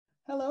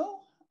Hello,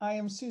 I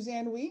am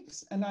Suzanne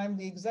Weeks, and I'm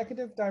the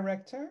Executive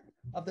Director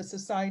of the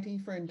Society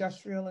for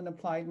Industrial and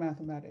Applied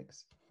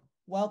Mathematics.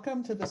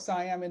 Welcome to the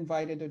SIAM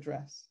Invited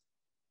Address.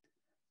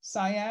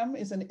 SIAM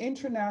is an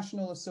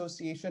international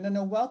association and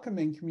a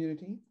welcoming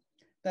community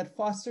that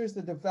fosters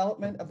the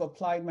development of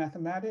applied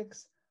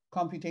mathematics,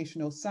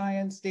 computational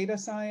science, data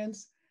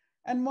science,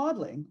 and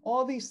modeling,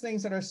 all these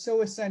things that are so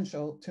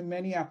essential to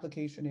many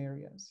application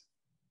areas.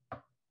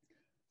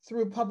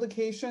 Through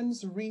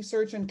publications,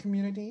 research, and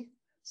community,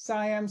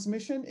 SIAM's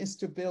mission is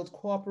to build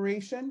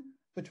cooperation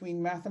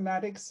between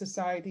mathematics,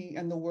 society,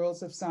 and the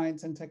worlds of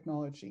science and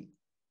technology.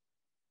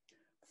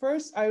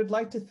 First, I would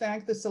like to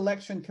thank the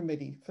selection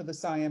committee for the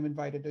SIAM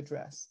Invited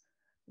Address.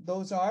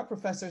 Those are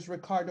Professors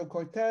Ricardo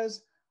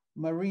Cortez,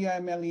 Maria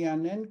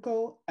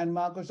Emelianenko, and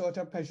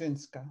Małgorzata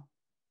Pajinska.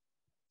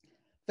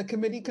 The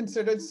committee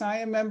considered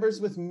SIAM members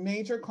with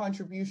major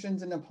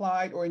contributions in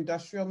applied or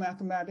industrial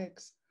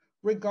mathematics,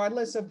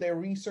 regardless of their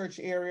research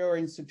area or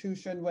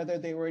institution, whether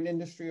they were in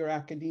industry or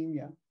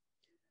academia.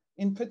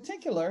 In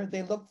particular,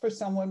 they looked for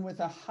someone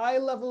with a high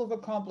level of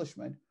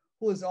accomplishment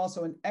who is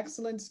also an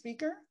excellent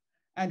speaker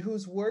and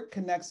whose work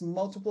connects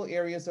multiple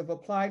areas of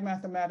applied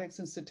mathematics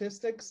and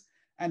statistics,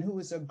 and who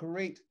is a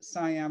great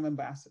SIAM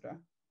ambassador.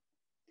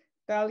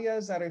 Thaleia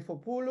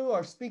Zariphopoulou,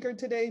 our speaker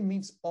today,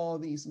 meets all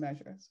these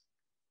measures.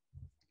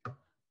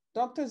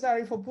 Dr.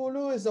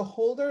 Zariphopoulou is a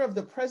holder of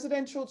the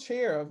Presidential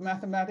Chair of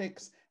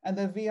Mathematics and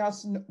the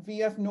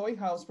V.F.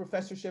 Neuhaus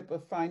Professorship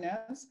of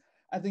Finance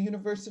at the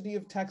University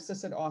of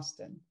Texas at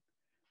Austin.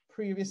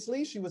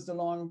 Previously, she was the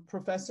Long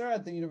Professor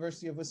at the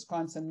University of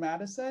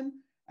Wisconsin-Madison,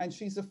 and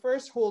she's the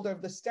first holder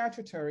of the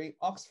statutory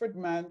Oxford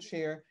Mann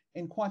Chair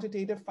in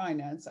Quantitative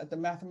Finance at the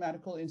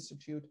Mathematical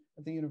Institute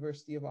at the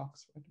University of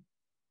Oxford.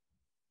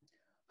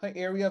 Her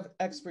area of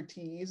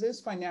expertise is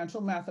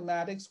financial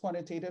mathematics,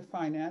 quantitative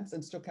finance,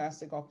 and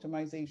stochastic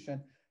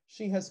optimization.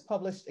 She has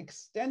published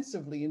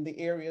extensively in the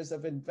areas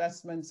of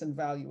investments and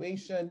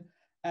valuation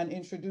and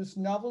introduced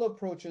novel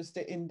approaches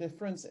to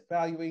indifference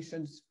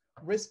valuations,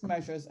 risk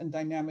measures, and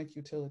dynamic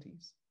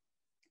utilities.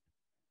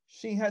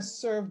 She has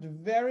served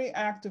very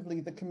actively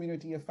the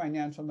community of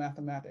financial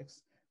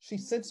mathematics. She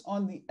sits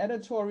on the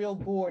editorial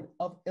board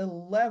of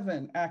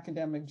 11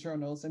 academic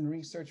journals and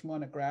research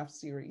monograph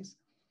series,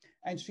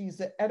 and she's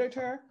the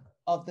editor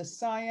of the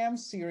SIAM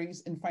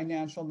series in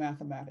financial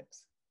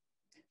mathematics.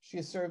 She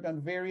has served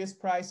on various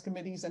prize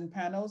committees and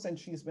panels, and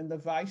she's been the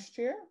vice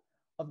chair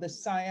of the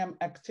SIAM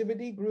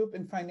activity group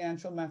in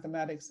financial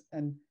mathematics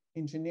and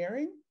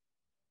engineering.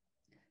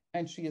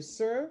 And she has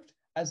served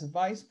as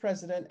vice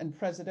president and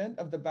president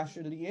of the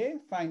Bachelier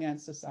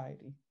Finance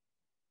Society.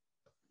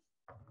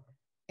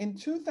 In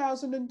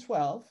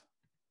 2012,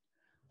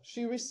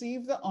 she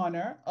received the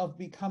honor of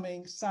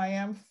becoming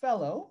SIAM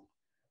Fellow,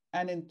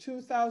 and in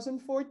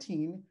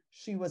 2014,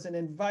 she was an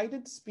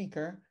invited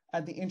speaker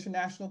at the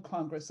International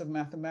Congress of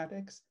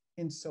Mathematics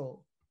in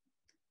Seoul.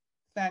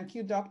 Thank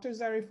you, Dr.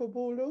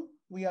 Zariphopoulou.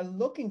 We are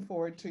looking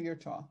forward to your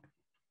talk.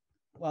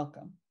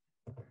 Welcome.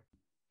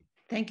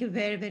 Thank you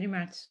very, very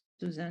much,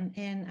 Susan.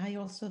 And I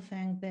also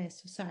thank the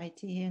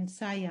Society and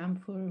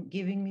SIAM for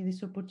giving me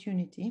this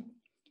opportunity.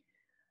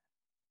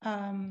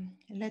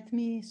 Let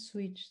me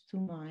switch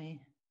to my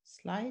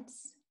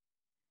slides.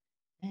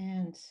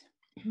 And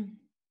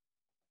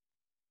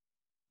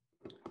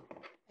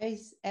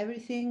is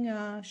everything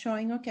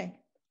showing okay?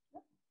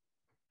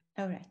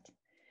 All right.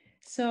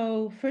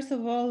 So first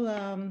of all,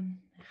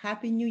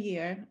 Happy New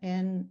Year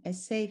and a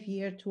safe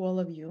year to all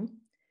of you.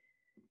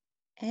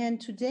 And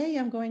today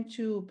I'm going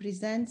to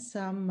present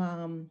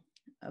some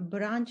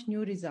brand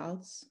new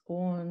results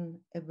on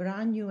a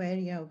brand new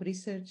area of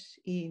research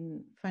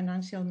in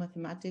financial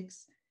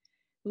mathematics,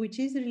 which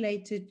is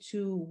related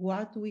to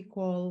what we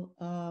call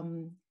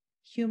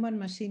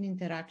human-machine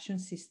interaction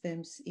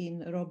systems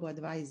in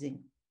robo-advising.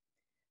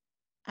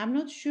 I'm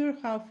not sure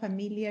how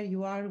familiar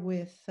you are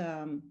with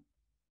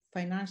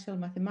financial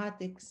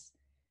mathematics.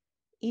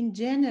 In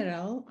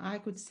general, I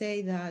could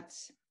say that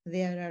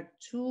there are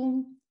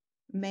two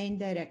main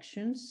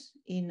directions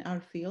in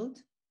our field.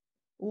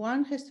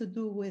 One has to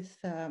do with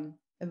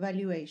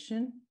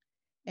evaluation.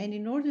 And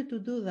in order to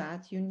do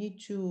that, you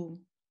need to,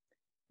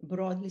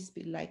 broadly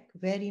speak, like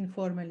very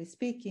informally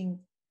speaking,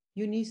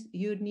 you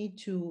need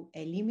to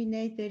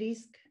eliminate the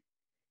risk.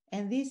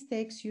 And this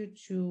takes you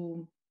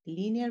to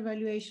linear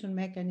valuation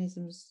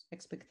mechanisms,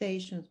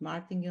 expectations,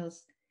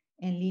 martingales,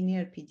 and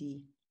linear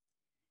PD.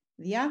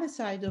 The other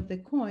side of the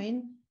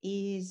coin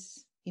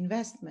is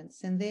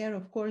investments. And there,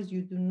 of course,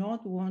 you do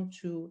not want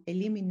to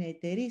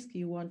eliminate the risk,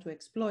 you want to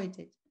exploit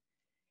it.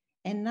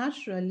 And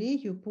naturally,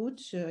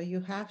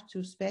 you have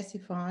to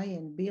specify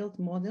and build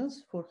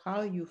models for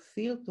how you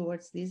feel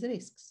towards these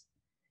risks.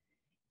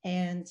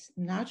 And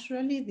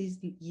naturally, this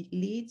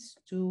leads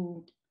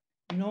to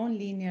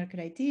non-linear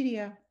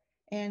criteria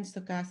and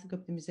stochastic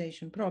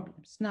optimization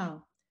problems.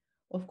 Now,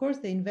 of course,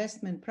 the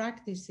investment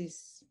practice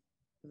is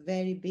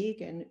very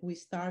big, and we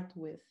start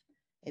with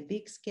a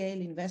big scale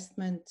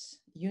investment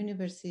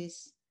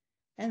universes,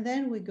 and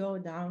then we go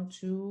down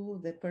to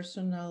the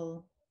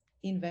personal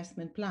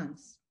investment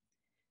plans.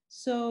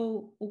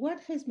 So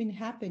what has been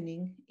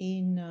happening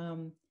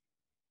in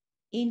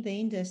the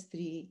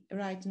industry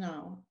right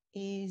now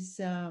is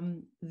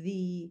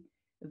the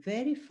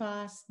very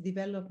fast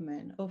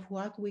development of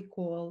what we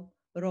call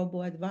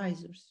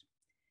robo-advisors.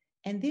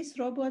 And these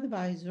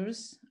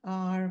robo-advisors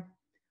are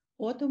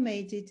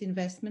automated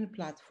investment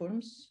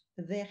platforms.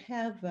 They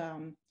have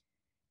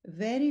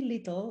very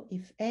little,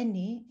 if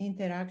any,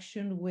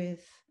 interaction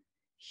with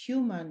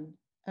human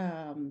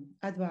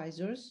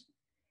advisors.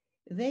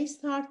 They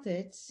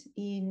started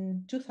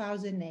in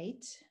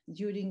 2008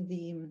 during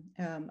the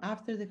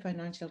after the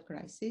financial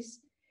crisis.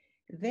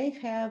 They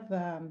have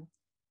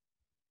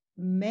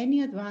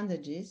many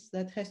advantages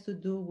that has to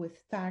do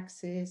with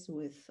taxes,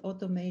 with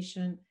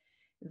automation.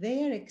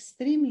 They are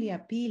extremely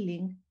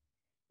appealing,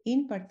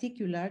 in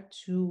particular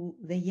to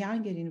the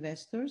younger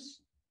investors,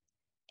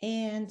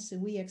 and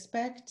we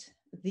expect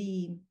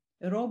the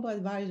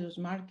robo-advisors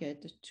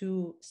market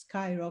to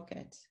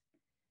skyrocket.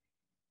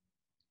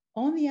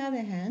 On the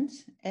other hand,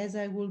 as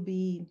I will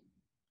be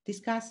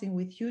discussing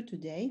with you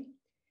today,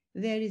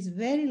 there is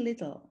very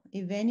little,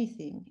 if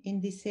anything,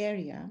 in this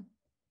area,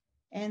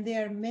 and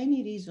there are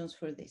many reasons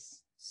for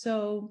this.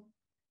 So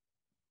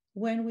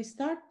when we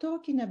start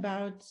talking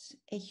about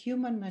a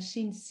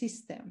human-machine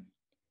system,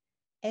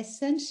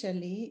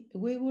 essentially,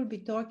 we will be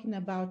talking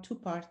about two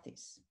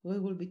parties. We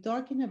will be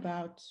talking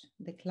about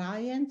the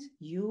client,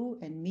 you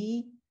and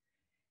me,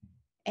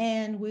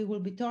 and we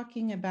will be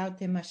talking about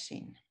the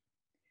machine.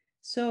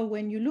 So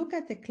when you look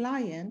at the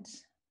client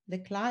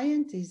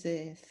is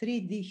a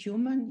 3D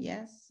human,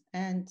 yes,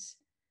 and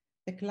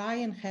the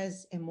client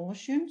has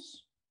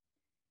emotions.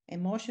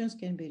 Emotions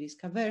can be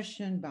risk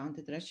aversion,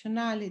 bounded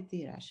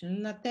rationality,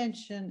 rational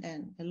attention,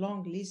 and a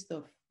long list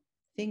of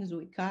things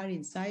we carry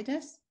inside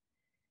us.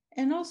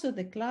 And also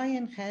the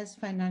client has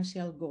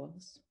financial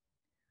goals.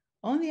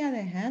 On the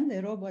other hand,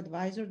 the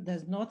robo-advisor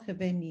does not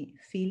have any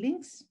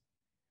feelings,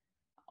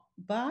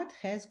 but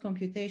has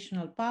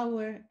computational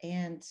power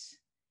and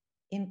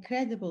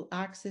incredible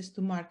access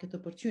to market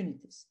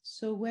opportunities.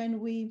 So when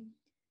we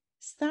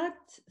start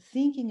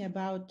thinking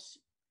about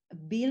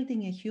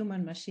building a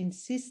human-machine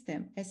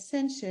system,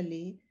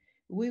 essentially,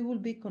 we will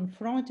be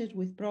confronted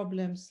with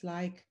problems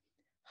like,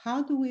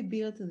 how do we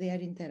build their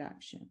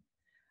interaction?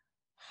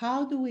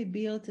 How do we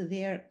build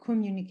their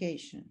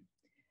communication?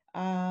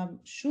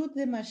 Should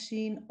the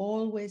machine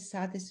always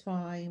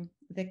satisfy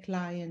the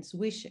client's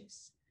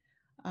wishes?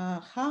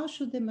 How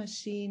should the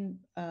machine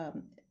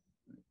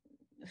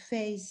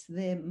face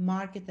the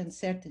market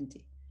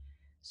uncertainty?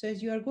 So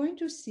as you are going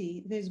to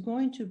see, there's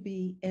going to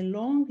be a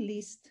long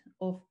list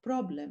of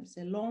problems,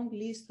 a long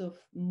list of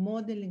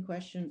modeling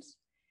questions.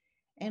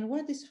 And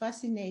what is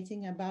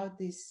fascinating about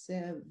this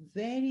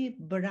very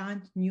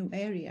brand new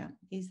area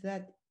is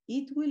that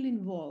it will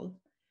involve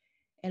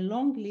a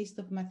long list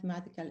of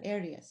mathematical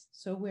areas.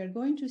 So we're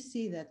going to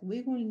see that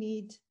we will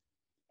need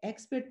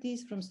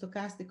expertise from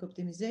stochastic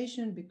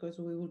optimization because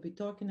we will be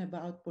talking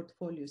about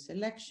portfolio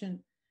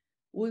selection.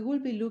 We will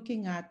be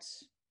looking at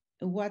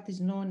what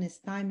is known as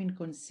time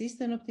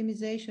inconsistent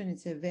optimization.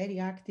 It's a very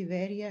active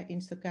area in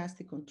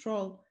stochastic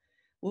control.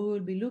 We will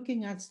be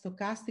looking at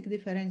stochastic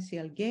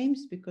differential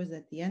games because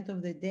at the end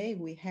of the day,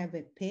 we have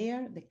a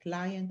pair, the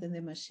client and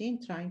the machine,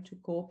 trying to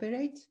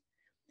cooperate.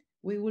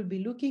 We will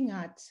be looking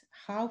at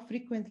how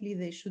frequently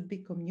they should be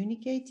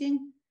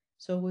communicating.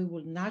 So we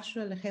will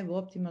naturally have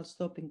optimal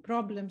stopping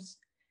problems.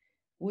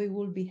 We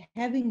will be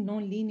having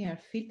nonlinear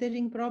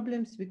filtering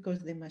problems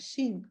because the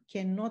machine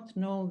cannot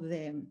know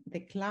the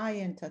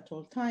client at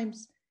all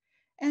times.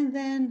 And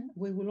then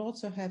we will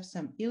also have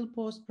some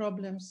ill-posed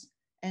problems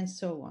and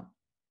so on.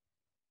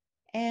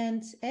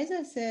 And as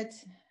I said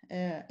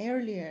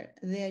earlier,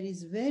 there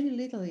is very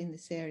little in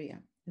this area.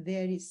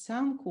 There is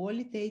some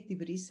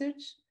qualitative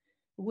research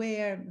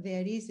where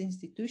there is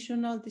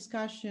institutional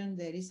discussion,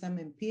 there is some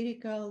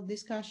empirical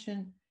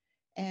discussion,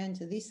 and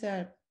these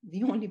are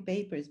the only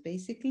papers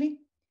basically.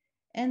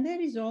 And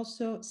there is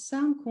also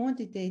some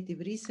quantitative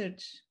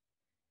research,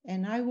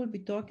 and I will be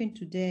talking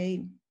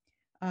today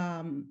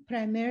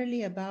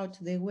primarily about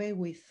the way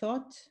we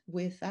thought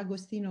with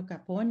Agostino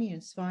Caponi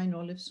and Svein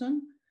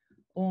Olafsson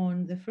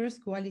on the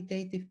first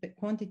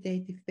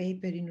quantitative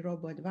paper in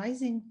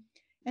robo-advising.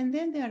 And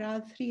then there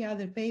are 3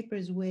 other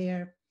papers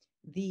where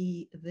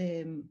the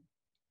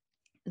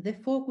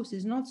focus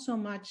is not so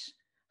much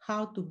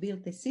how to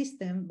build a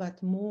system,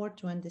 but more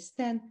to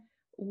understand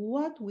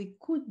what we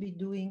could be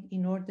doing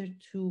in order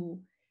to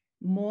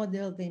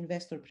model the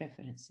investor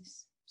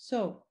preferences.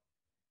 So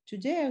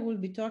today I will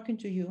be talking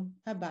to you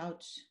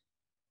about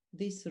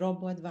these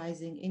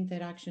robo-advising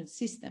interaction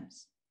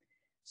systems.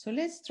 So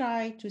let's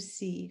try to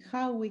see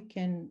how we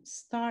can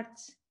start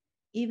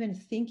even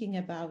thinking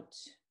about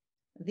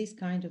these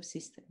kind of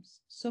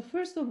systems. So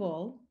first of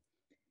all,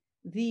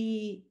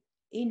 the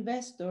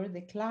investor,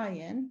 the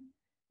client,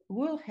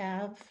 will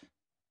have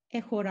a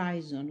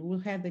horizon, will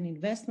have an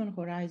investment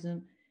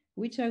horizon,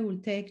 which I will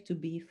take to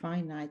be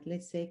finite,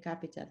 let's say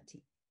capital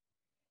T.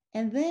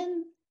 And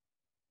then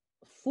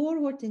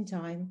forward in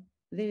time,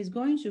 there is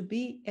going to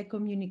be a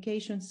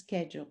communication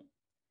schedule.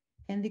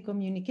 and the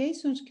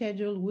communication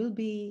schedule will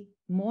be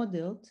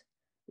modeled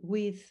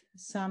with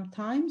some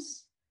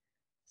times,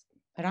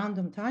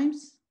 random times,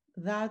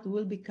 that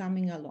will be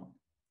coming along.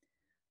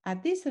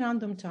 At these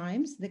random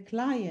times, the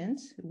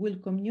client will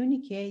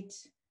communicate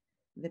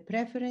the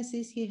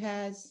preferences he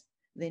has,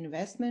 the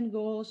investment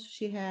goals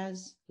she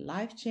has,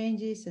 life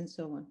changes, and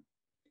so on.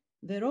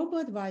 The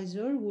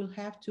robo-advisor will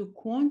have to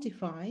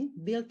quantify,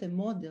 build a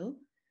model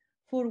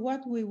for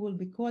what we will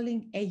be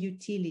calling a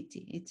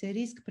utility. It's a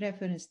risk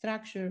preference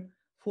structure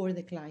for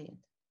the client.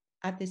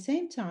 At the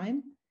same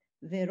time,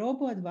 the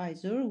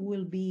robo-advisor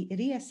will be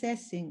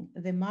reassessing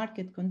the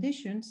market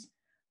conditions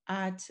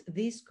at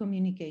this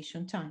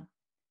communication time.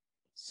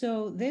 So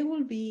there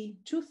will be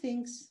two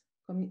things: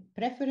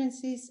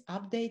 preferences,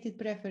 updated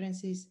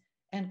preferences,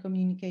 and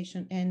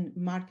communication and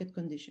market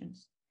conditions.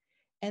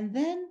 And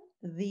then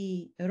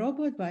the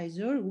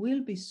robo-advisor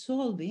will be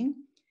solving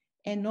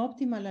an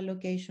optimal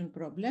allocation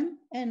problem,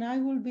 and I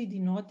will be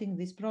denoting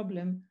this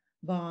problem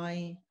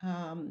by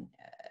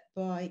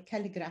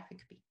calligraphic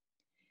P.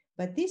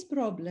 But this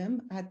problem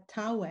at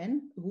tau n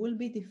will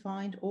be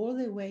defined all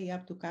the way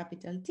up to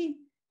capital T.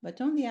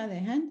 But on the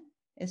other hand,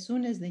 as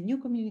soon as the new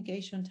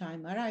communication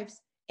time arrives,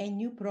 a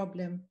new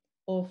problem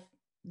of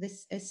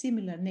a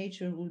similar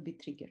nature will be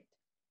triggered.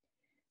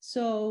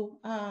 So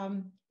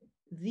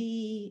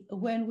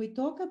when we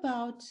talk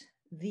about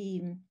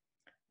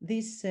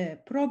this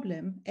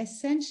problem,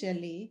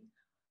 essentially,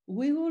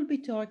 we will be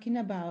talking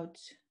about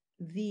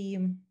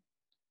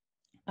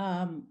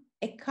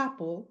a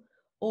couple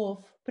of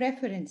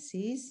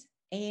preferences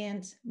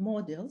and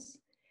models,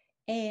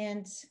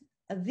 and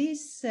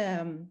this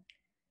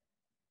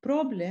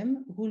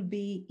problem will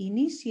be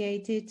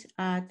initiated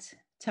at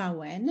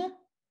tau n.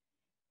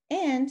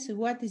 And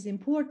what is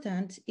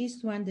important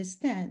is to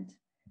understand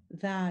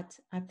that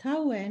at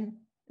tau n,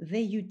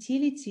 the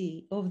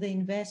utility of the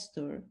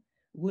investor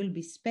will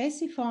be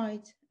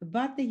specified,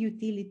 but the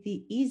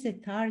utility is a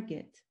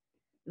target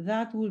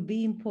that will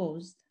be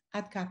imposed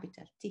at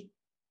capital T.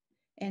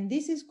 And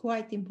this is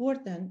quite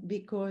important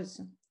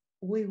because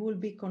we will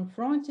be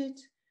confronted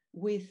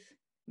with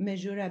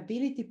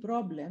measurability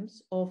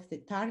problems of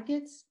the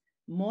targets,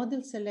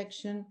 model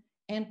selection,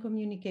 and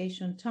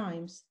communication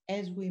times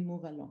as we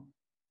move along.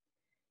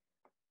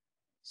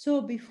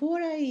 So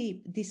before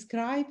I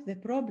describe the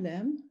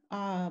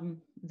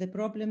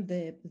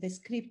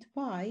script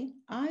pi,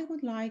 I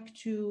would like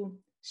to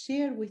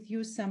share with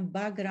you some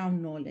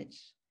background knowledge.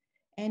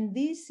 And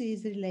this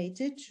is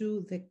related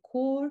to the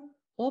core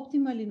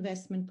optimal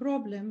investment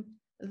problem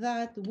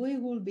that we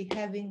will be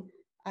having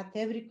at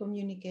every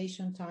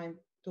communication time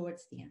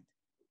towards the end.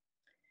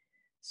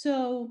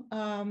 So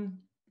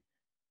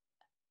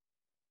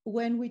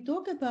when we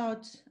talk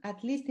about,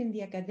 at least in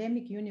the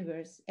academic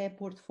universe, a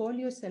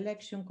portfolio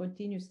selection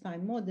continuous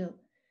time model,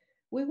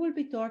 we will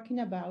be talking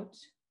about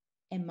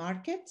a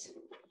market,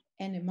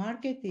 and a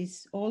market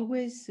is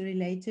always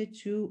related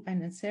to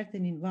an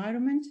uncertain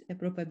environment, a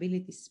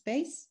probability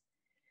space.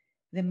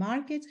 The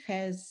market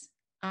has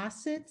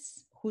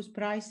assets whose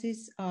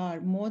prices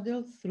are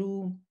modeled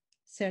through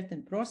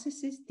certain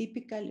processes,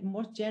 typically,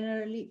 most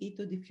generally,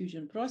 Ito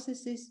diffusion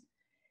processes.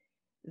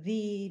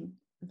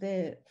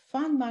 The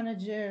fund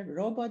manager,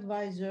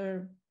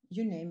 robo-advisor,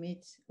 you name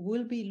it,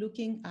 will be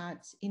looking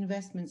at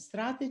investment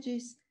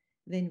strategies.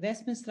 The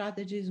investment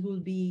strategies will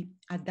be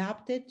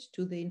adapted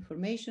to the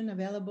information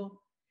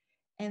available.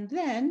 And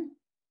then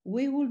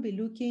we will be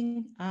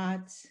looking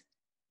at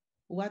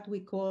what we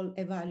call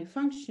a value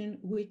function,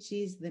 which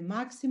is the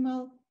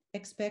maximal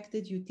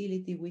expected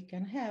utility we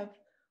can have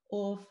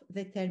of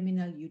the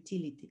terminal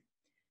utility.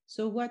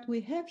 So what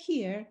we have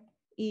here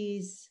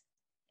is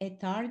a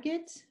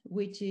target,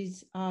 which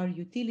is our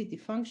utility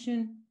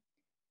function,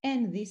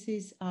 and this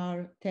is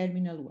our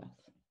terminal wealth.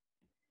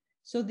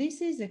 So this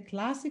is a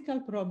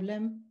classical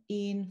problem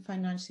in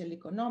financial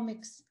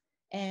economics,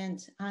 and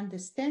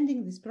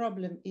understanding this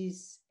problem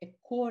is a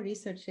core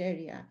research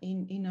area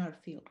in our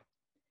field.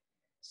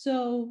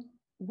 So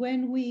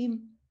when we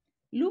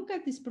look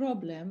at this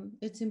problem,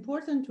 it's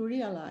important to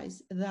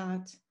realize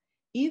that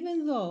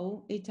even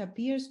though it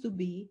appears to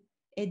be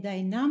a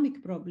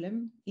dynamic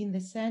problem in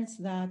the sense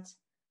that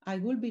I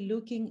will be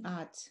looking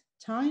at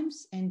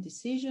times and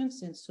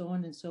decisions and so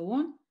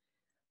on,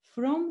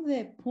 from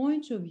the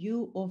point of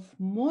view of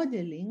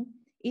modeling,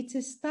 it's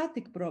a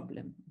static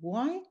problem.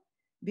 Why?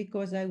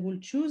 Because I will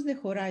choose the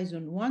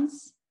horizon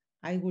once,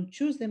 I will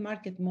choose the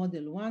market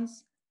model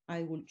once,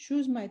 I will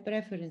choose my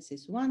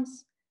preferences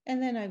once,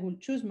 and then I will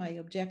choose my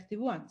objective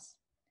once.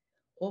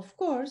 Of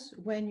course,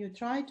 when you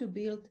try to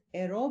build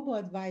a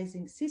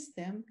robo-advising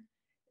system,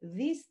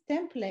 this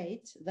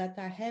template that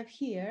I have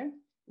here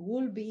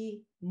will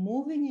be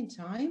moving in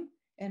time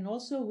and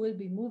also will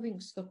be moving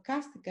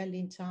stochastically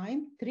in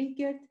time,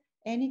 triggered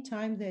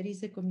anytime there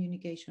is a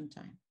communication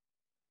time.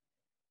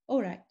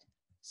 All right,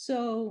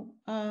 so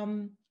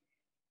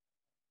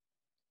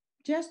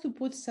just to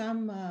put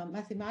some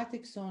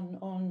mathematics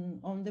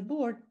on the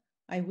board,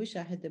 I wish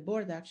I had the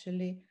board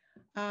actually,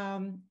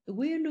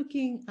 we're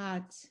looking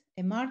at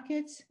a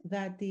market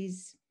that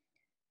is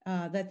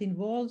that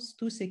involves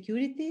two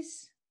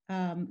securities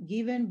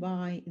given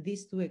by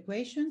these two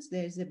equations.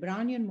 There's a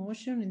Brownian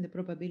motion in the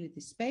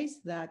probability space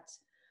that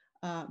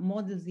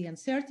models the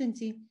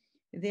uncertainty.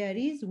 There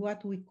is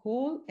what we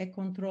call a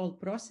control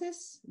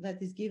process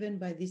that is given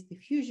by this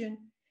diffusion.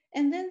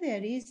 And then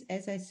there is,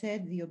 as I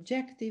said, the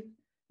objective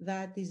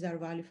that is our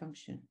value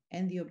function.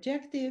 And the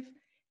objective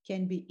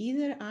can be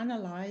either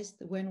analyzed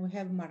when we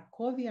have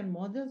Markovian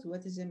models.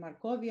 What is a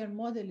Markovian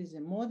model? Is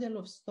a model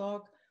of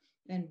stock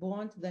and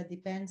bond that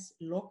depends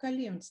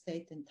locally on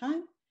state and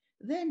time.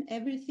 Then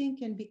everything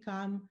can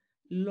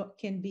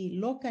be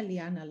locally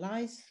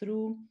analyzed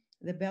through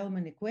the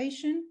Bellman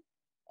equation.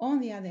 On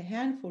the other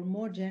hand, for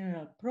more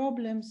general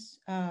problems,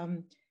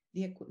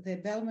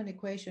 the Bellman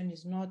equation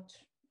is not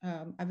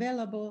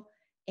available,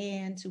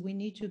 and we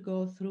need to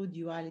go through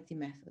duality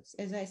methods.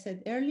 As I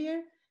said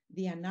earlier,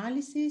 the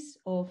analysis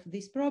of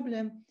this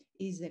problem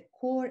is a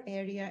core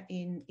area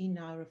in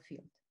our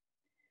field.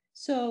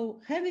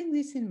 So having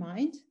this in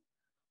mind,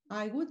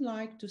 I would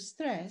like to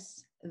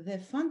stress the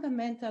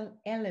fundamental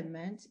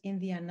element in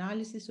the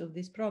analysis of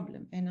this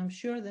problem, and I'm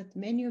sure that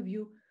many of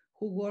you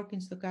who work in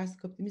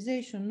stochastic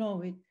optimization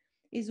know it,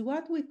 is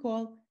what we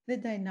call the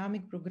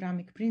dynamic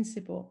programming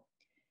principle.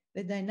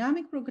 The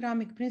dynamic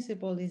programming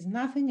principle is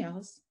nothing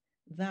else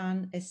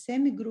than a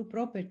semi-group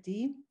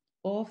property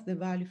of the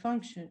value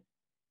function.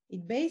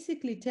 It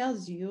basically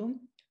tells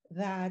you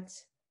that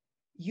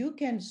you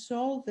can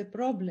solve the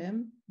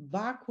problem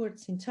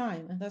backwards in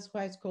time, and that's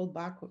why it's called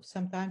backwards.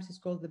 Sometimes it's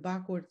called the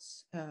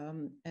backwards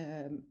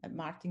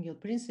martingale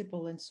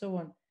principle and so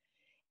on.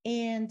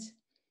 And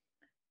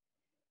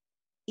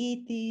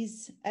it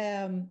is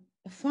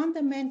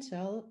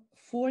fundamental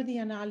for the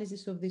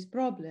analysis of this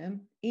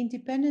problem,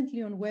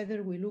 independently on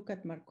whether we look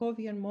at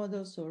Markovian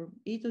models or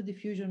Ito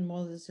diffusion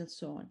models and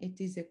so on. It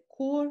is a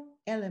core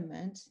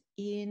element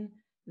in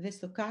the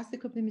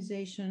stochastic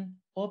optimization,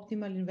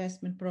 optimal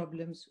investment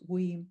problems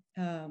we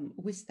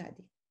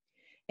study.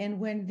 And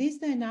when this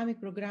dynamic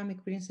programming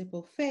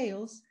principle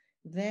fails,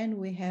 then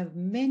we have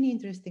many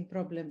interesting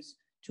problems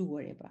to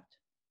worry about.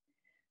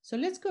 So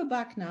let's go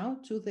back now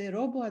to the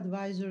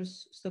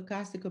robo-advisor's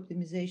stochastic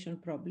optimization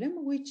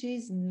problem, which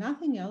is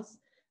nothing else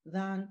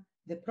than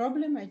the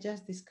problem I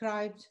just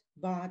described,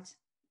 but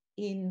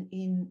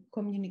in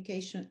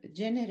communication,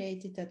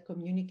 generated at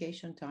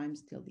communication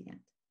times till the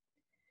end.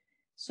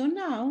 So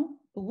now,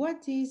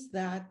 what is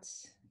that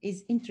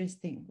is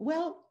interesting?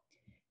 Well,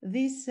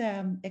 these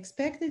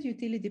expected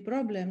utility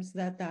problems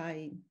that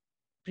I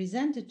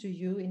presented to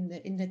you in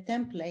the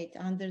template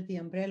under the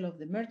umbrella of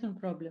the Merton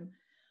problem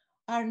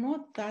are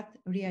not that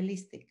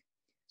realistic.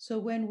 So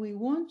when we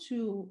want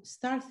to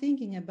start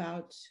thinking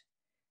about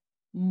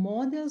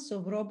models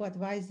of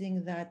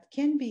robo-advising that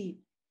can be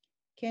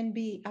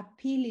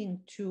appealing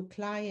to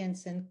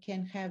clients and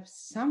can have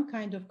some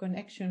kind of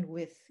connection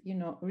with,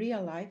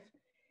 real life,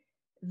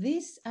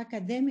 these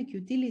academic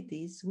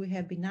utilities we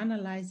have been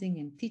analyzing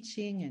and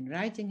teaching and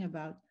writing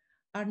about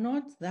are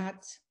not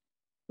that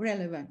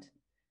relevant.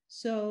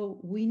 So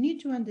we need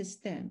to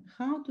understand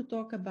how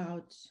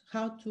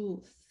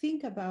to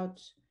think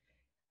about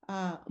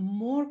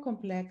more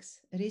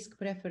complex risk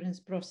preference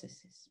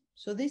processes.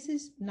 So this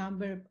is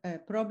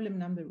problem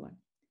number one.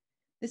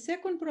 The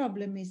second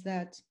problem is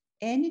that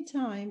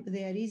anytime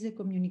there is a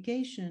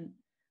communication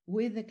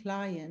with the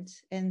client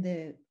and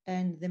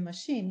the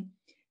machine,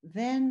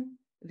 then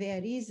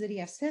there is a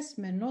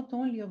reassessment not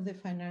only of the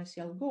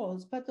financial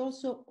goals, but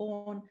also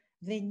on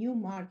the new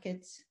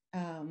market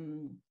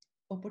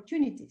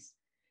opportunities.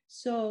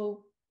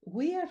 So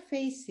we are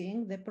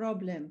facing the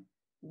problem.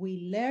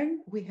 We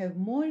learn, we have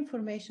more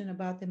information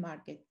about the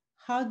market.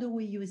 How do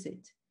we use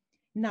it?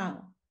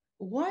 Now,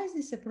 why is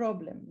this a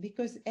problem?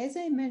 Because as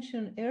I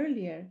mentioned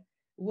earlier,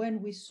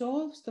 when we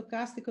solve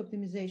stochastic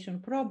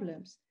optimization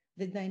problems,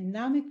 the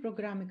dynamic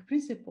programming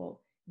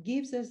principle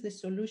gives us the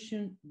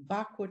solution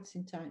backwards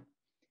in time.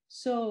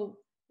 So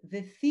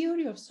the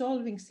theory of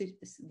solving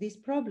these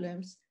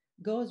problems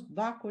goes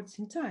backwards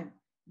in time,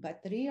 but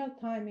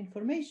real-time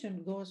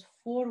information goes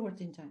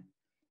forward in time.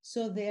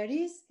 So there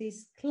is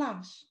this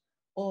clash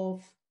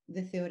of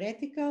the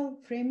theoretical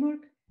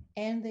framework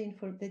and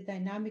the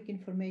dynamic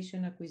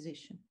information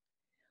acquisition.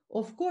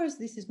 Of course,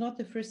 this is not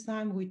the first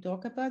time we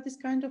talk about this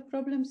kind of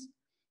problems,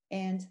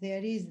 and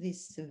there is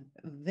this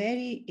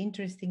very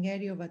interesting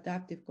area of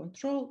adaptive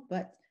control,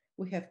 but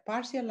we have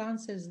partial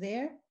answers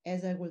there,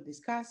 as I will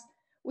discuss.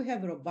 We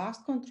have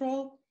robust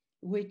control,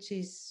 which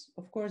is,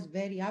 of course,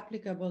 very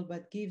applicable,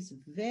 but gives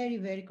very,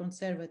 very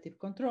conservative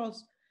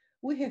controls.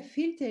 We have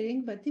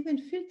filtering, but even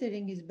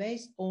filtering is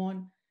based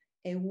on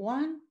a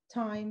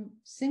one-time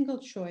single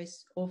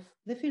choice of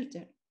the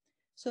filter.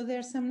 So there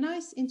are some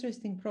nice,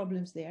 interesting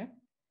problems there.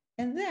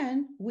 And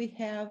then we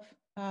have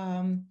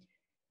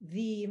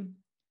the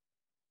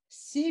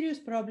serious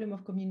problem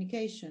of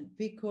communication,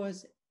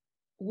 because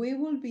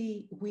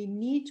we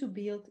need to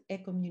build a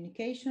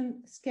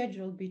communication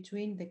schedule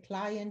between the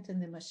client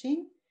and the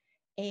machine.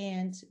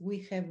 And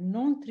we have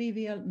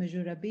non-trivial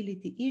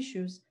measurability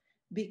issues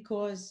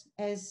because,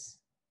 as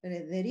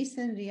the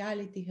recent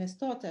reality has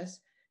taught us,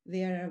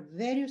 there are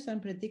various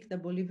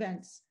unpredictable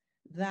events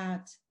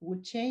that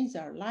will change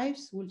our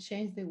lives, will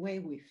change the way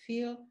we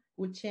feel,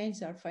 will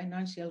change our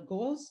financial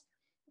goals.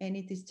 And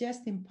it is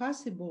just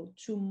impossible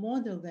to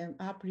model them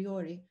a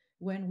priori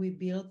when we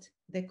build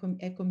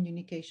a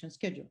communication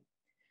schedule.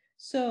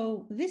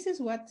 So this is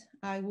what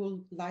I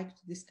would like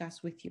to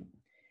discuss with you.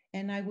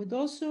 And I would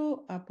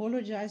also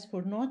apologize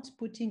for not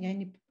putting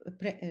any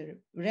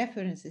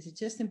references. It's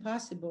just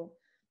impossible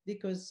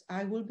because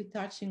I will be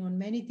touching on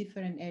many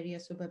different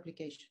areas of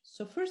application.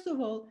 So first of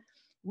all,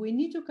 we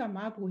need to come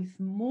up with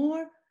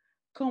more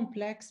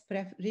complex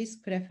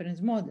risk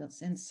preference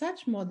models. And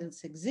such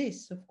models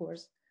exist, of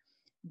course,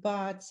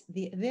 but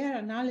their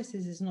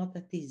analysis is not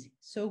that easy.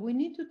 So we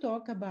need to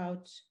talk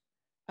about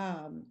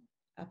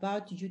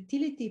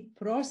utility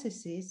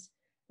processes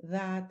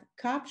that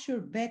capture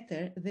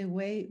better the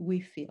way we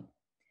feel.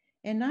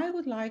 And I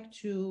would like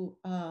to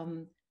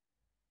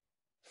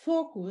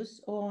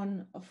focus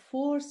on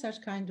 4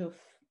 such kind of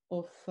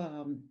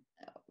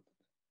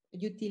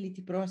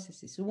utility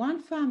processes. One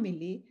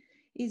family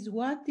is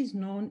what is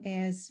known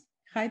as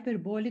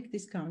hyperbolic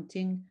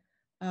discounting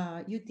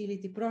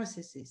utility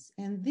processes.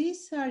 And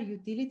these are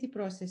utility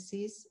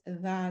processes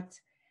that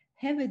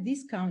have a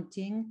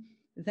discounting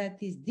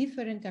that is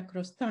different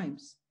across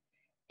times.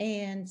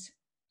 And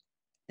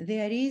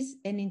there is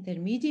an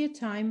intermediate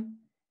time.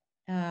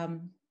 There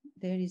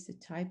is a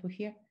typo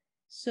here.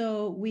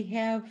 So we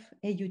have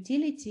a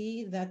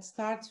utility that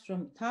starts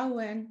from tau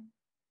n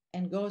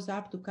and goes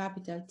up to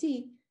capital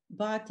T,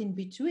 but in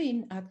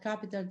between at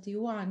capital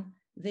T1,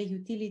 the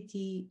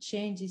utility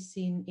changes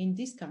in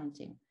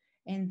discounting.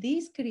 And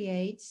this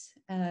creates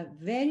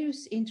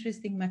various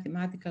interesting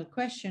mathematical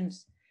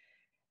questions.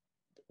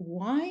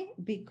 Why?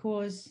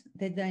 Because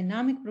the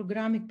dynamic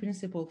programming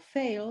principle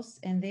fails,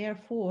 and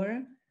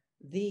therefore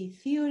the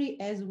theory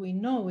as we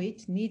know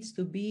it needs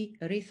to be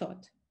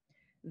rethought.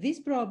 These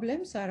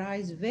problems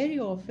arise very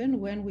often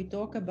when we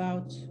talk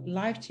about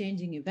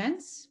life-changing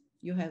events.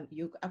 You have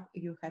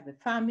a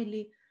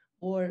family,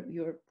 or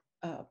your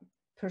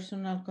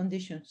personal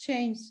conditions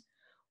change,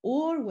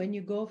 or when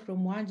you go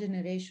from one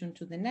generation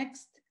to the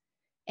next,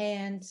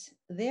 and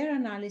their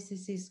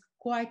analysis is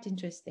quite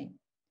interesting.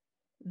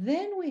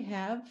 Then we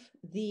have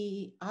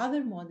the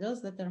other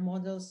models that are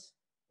models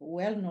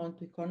well known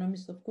to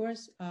economists, of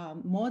course,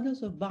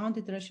 models of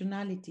bounded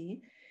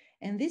rationality.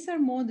 And these are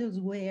models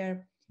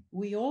where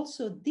we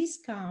also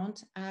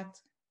discount at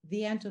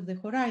the end of the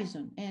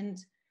horizon.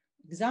 And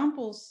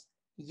examples,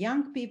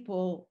 young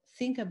people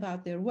think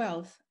about their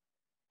wealth,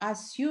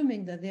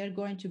 assuming that they're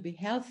going to be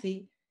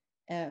healthy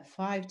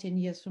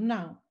 5-10 years from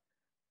now.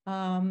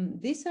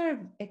 These are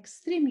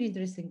extremely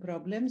interesting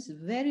problems.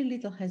 Very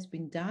little has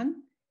been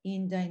done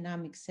in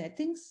dynamic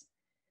settings.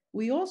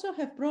 We also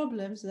have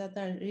problems that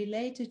are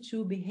related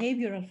to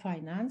behavioral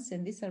finance,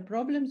 and these are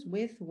problems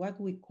with what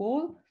we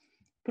call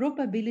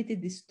probability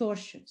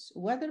distortions.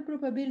 What are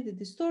probability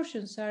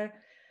distortions are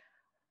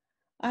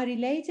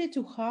related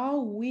to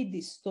how we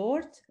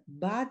distort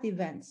bad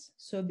events.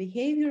 So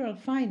behavioral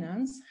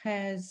finance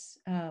has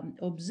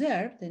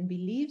observed and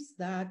believes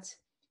that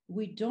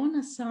we don't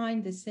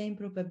assign the same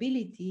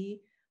probability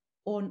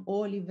on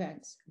all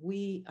events.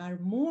 We are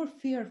more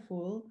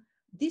fearful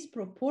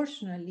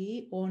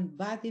disproportionately on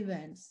bad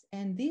events.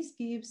 And this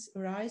gives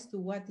rise to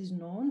what is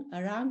known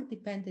a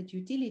rank-dependent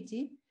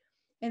utility.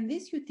 And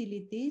these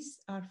utilities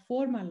are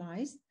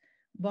formalized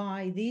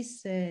by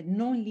this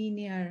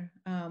nonlinear,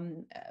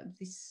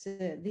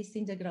 this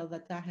integral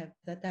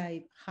that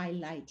I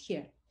highlight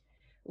here.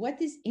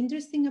 What is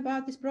interesting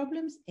about these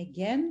problems?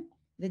 Again,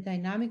 the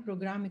dynamic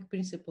programming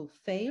principle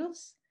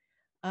fails.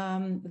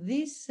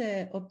 These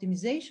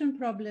optimization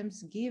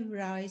problems give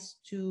rise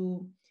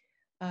to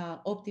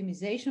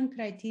optimization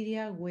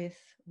criteria with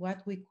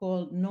what we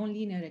call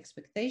nonlinear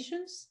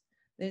expectations.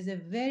 There's a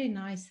very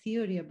nice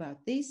theory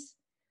about this.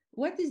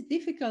 What is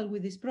difficult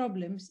with these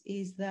problems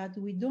is that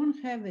we don't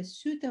have a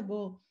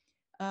suitable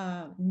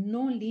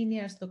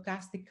nonlinear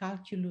stochastic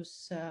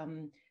calculus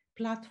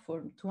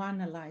platform to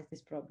analyze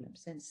these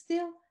problems. And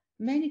still,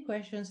 many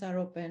questions are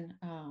open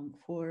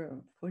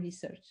for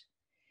research.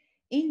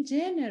 In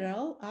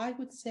general, I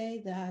would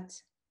say that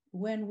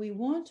when we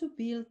want to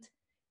build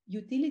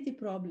utility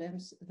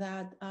problems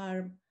that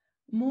are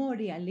more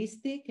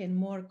realistic and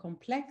more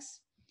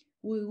complex,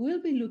 we will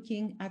be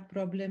looking at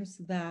problems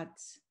that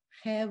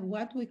have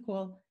what we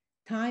call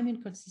time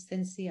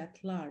inconsistency at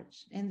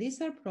large. And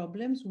these are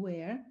problems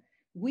where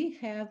we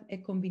have a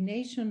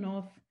combination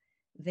of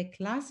the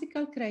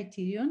classical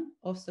criterion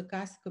of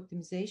stochastic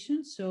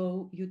optimization.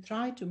 So you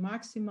try to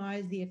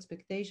maximize the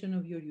expectation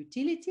of your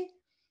utility,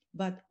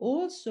 but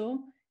also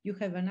you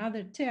have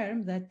another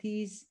term that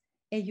is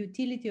a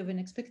utility of an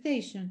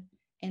expectation.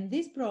 And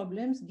these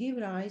problems give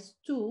rise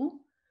to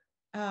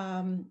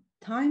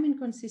time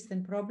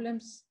inconsistent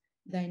problems.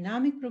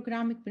 Dynamic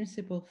programming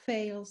principle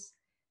fails.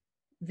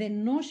 The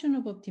notion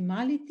of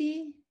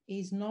optimality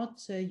is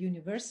not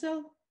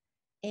universal,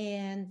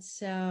 and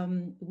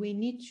we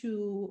need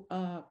to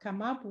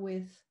come up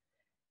with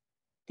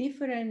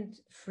different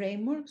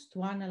frameworks to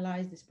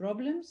analyze these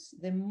problems.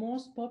 The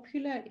most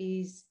popular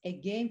is a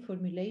game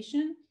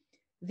formulation.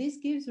 This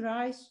gives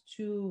rise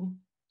to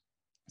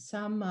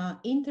some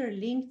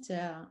interlinked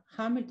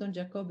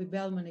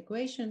Hamilton-Jacobi-Bellman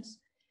equations.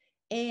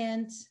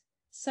 And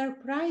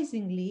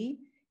surprisingly,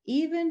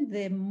 even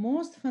the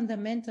most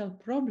fundamental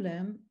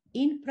problem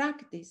in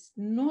practice,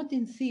 not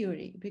in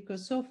theory,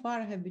 because so far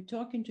I have been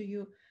talking to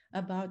you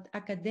about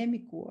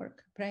academic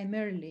work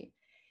primarily.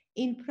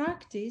 In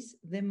practice,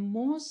 the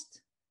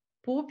most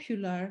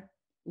popular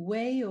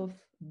way of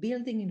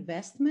building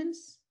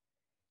investments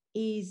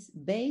is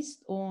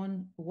based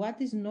on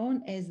what is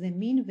known as the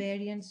mean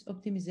variance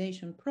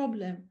optimization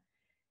problem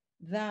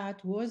that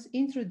was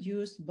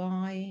introduced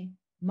by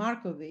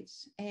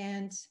Markovits.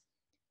 And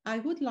I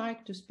would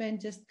like to spend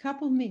just a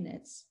couple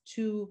minutes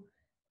to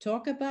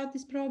talk about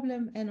this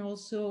problem and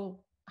also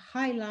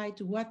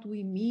highlight what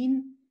we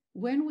mean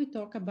when we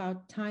talk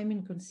about time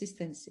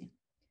inconsistency.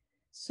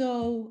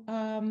 So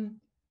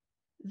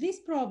this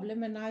problem,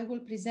 and I will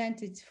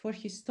present it for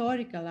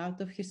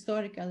out of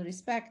historical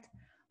respect,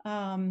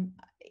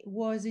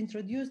 was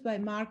introduced by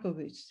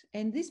Markovits.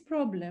 And this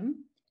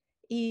problem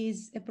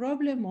is a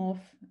problem of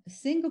a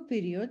single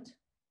period,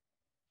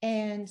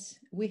 and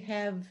we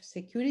have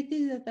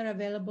securities that are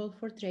available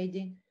for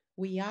trading.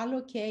 We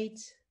allocate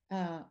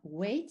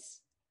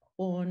weights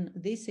on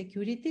these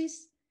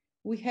securities.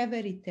 We have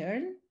a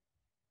return,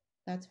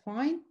 that's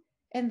fine.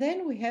 And then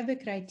we have a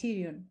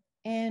criterion.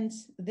 And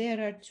there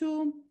are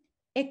two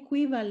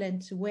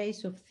equivalent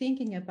ways of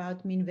thinking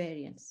about mean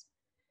variance.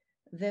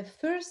 The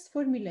first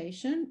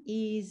formulation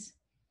is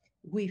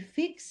we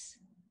fix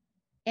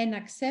an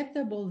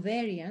acceptable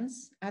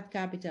variance at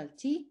capital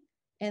T,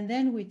 and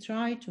then we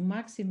try to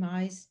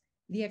maximize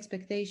the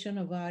expectation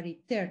of our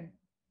return.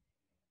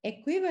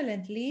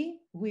 Equivalently,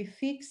 we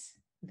fix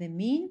the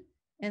mean,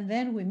 and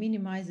then we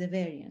minimize the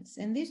variance.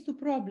 And these two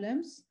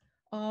problems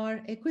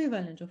are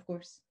equivalent, of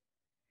course.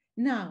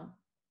 Now,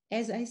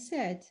 as I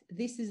said,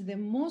 this is the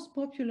most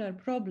popular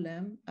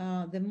problem,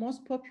 the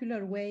most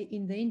popular way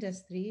in the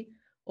industry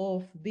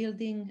of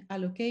building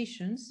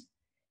allocations.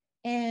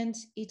 And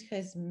it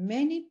has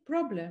many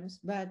problems,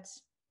 but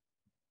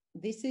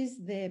this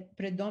is the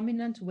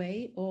predominant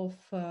way of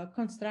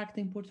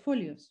constructing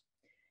portfolios.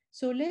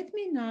 So let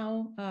me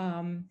now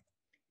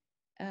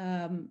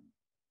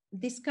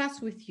discuss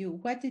with you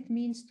what it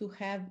means to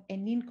have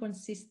an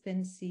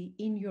inconsistency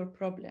in your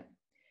problem.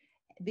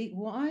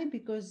 Why?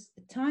 Because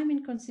time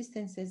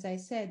inconsistency, as I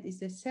said,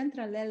 is a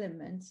central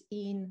element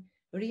in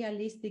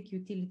realistic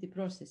utility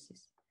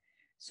processes.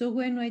 So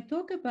when I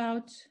talk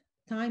about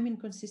time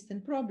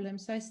inconsistent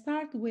problems, I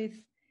start with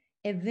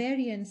a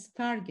variance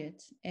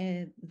target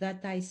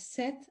that I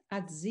set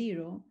at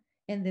 0,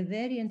 and the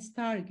variance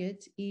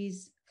target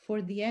is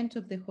for the end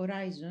of the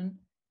horizon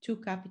to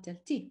capital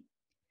T.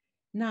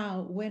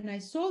 Now, when I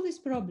solve this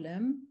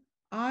problem,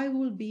 I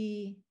will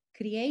be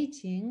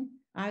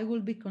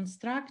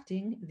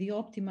constructing the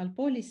optimal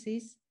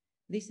policies.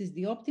 This is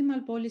the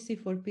optimal policy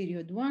for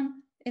period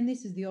 1, and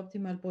this is the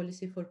optimal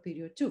policy for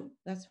period 2.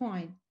 That's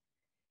fine.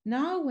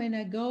 Now, when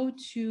I go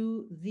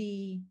to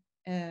the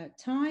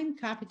time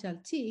capital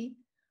T,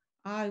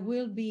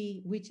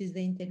 which is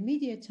the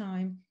intermediate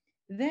time,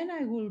 then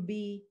I will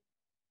be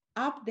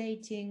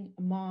updating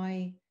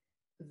my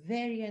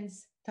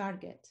variance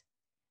target.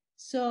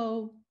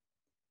 So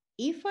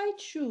if I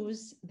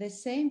choose the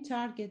same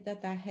target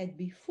that I had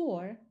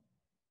before,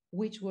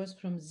 which was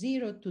from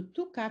 0 to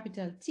 2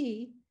 capital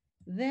T,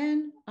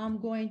 then I'm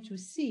going to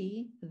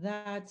see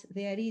that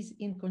there is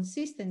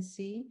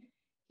inconsistency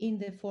in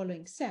the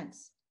following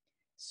sense.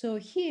 So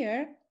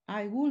here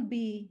I will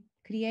be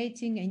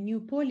creating a new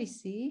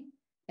policy,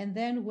 and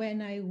then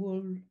when I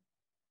will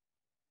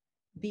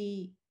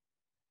be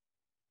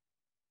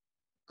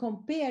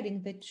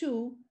comparing the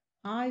two,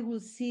 I will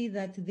see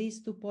that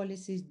these two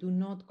policies do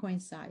not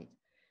coincide.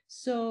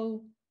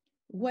 So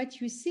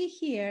what you see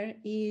here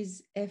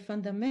is a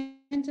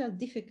fundamental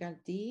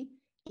difficulty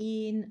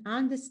in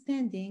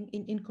understanding,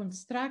 in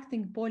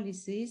constructing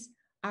policies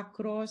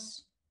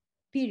across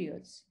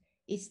periods.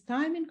 Is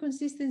time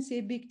inconsistency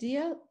a big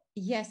deal?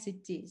 Yes,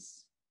 it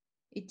is.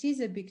 It is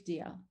a big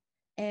deal,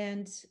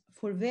 and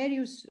for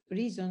various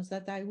reasons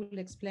that I will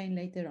explain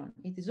later on.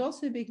 It is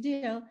also a big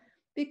deal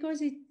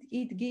because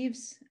it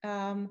gives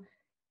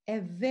a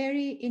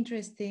very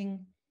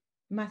interesting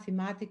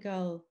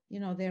mathematical,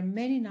 there are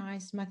many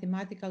nice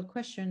mathematical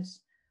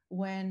questions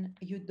when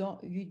you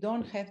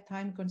don't have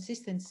time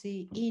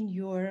consistency in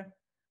your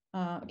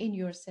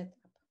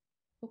setup.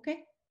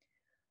 Okay.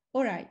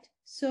 All right.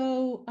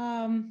 So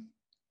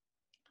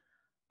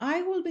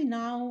I will be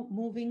now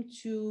moving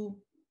to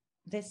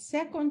the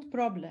second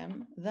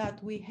problem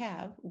that we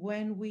have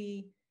when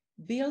we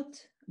build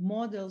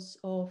models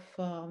of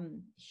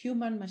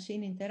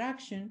human-machine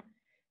interaction,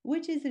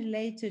 which is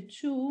related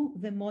to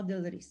the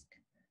model risk.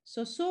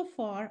 So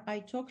far, I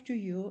talked to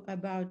you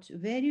about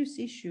various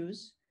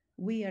issues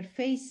we are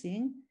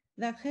facing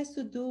that has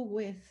to do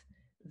with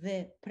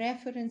the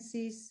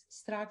preferences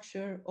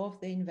structure of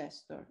the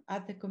investor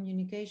at the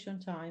communication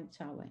time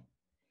tower.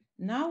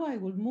 Now I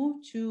will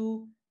move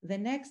to the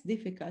next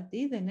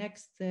difficulty, the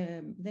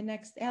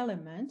next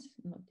element,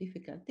 not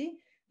difficulty,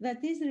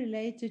 that is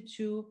related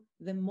to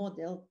the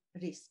model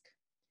risk.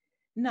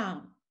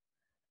 Now,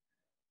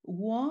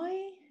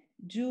 why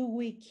do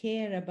we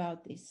care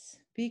about this?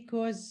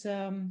 Because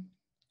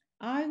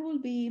I will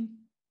be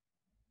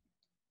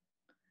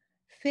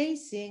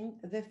facing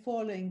the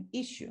following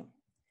issue.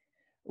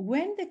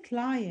 When the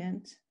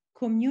client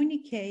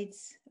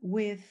communicates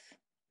with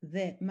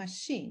the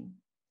machine,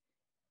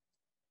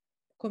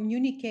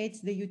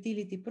 communicates the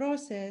utility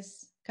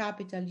process,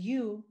 capital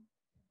U,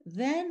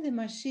 then the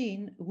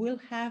machine will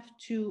have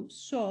to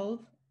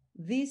solve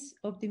this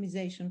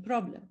optimization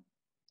problem.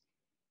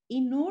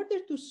 In order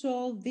to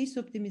solve this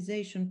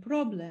optimization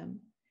problem,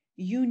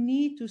 you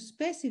need to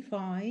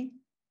specify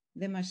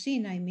the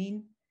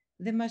machine,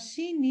 the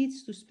machine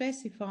needs to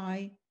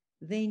specify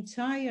the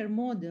entire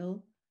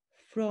model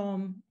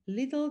from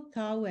little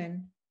tau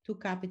n to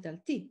capital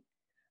T.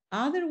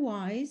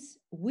 Otherwise,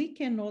 we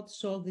cannot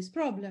solve this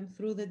problem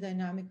through the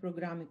dynamic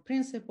programming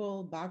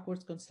principle,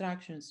 backwards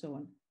construction, and so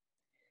on.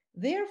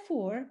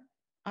 Therefore,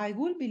 I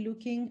will be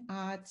looking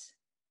at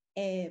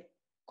a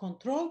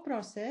control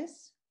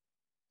process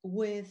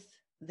with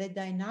the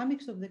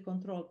dynamics of the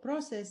control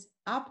process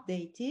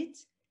updated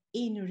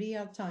in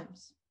real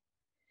times.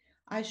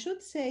 I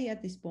should say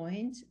at this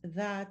point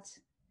that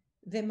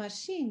the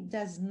machine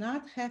does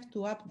not have to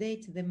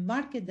update the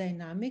market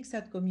dynamics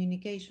at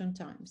communication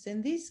times.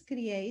 And this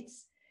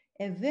creates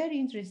a very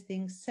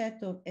interesting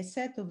set of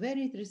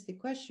very interesting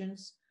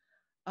questions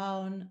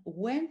on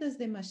when does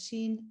the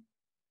machine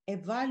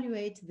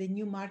evaluate the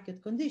new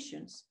market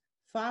conditions,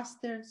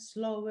 faster,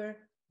 slower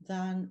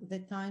than the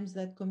times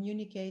that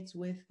communicates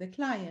with the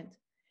client.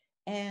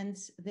 And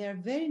there are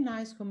very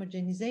nice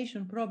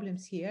homogenization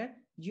problems here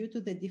due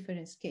to the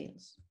different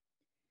scales.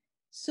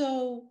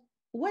 So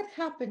what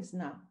happens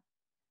now?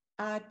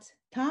 At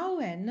tau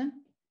n,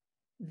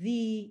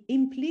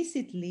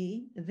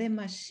 implicitly, the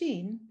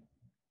machine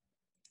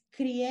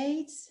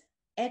creates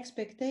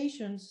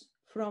expectations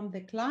from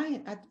the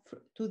client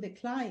to the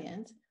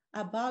client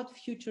about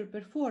future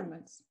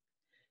performance.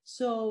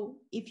 So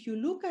if you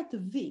look at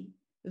V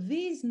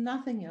is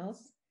nothing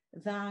else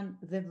than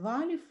the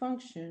value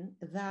function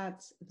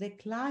that the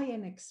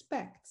client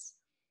expects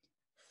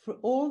for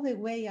all the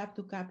way up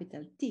to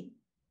capital T.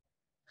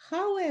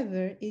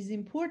 However, it's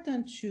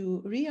important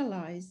to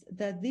realize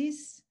that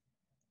this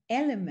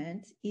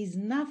element is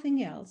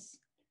nothing else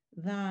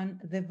than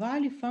the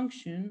value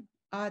function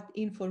at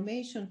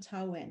information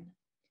tau n.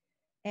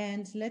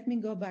 And let me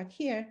go back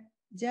here,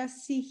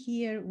 just see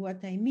here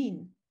what I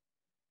mean.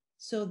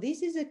 So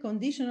this is a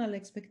conditional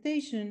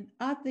expectation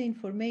at the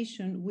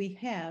information we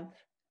have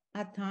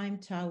at time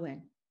tau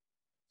n.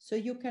 So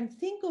you can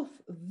think of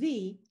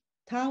V,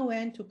 tau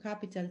n to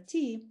capital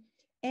T,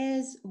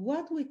 as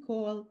what we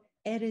call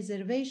a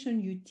reservation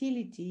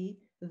utility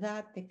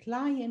that the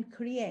client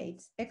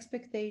creates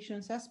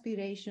expectations,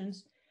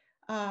 aspirations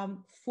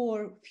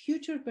for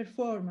future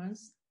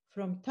performance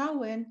from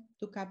tau n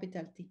to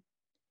capital T.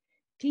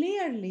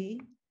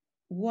 Clearly,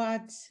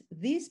 what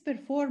this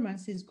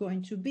performance is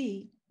going to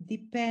be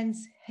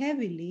depends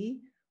heavily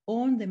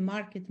on the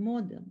market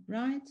model,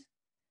 right?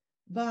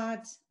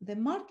 But the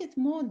market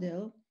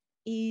model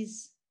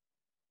is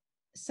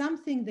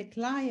something the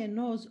client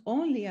knows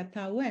only at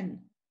tau n.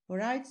 All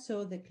right,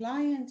 so the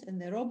client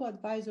and the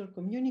robo-advisor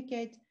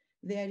communicate.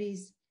 There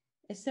is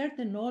a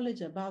certain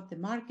knowledge about the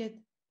market.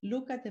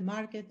 Look at the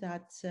market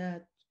at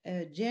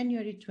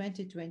January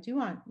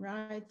 2021,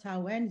 right?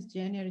 Tau n is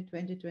January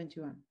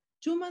 2021.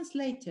 2 months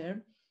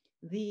later,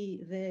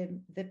 the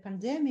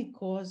pandemic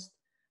caused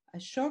a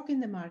shock in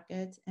the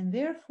market, and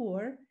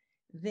therefore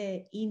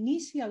the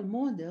initial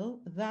model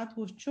that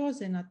was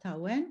chosen at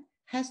tau n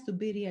has to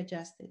be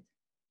readjusted.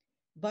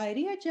 By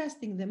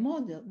readjusting the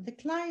model, the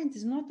client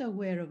is not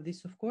aware of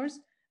this, of course,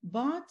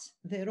 but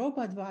the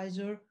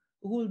robo-advisor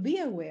will be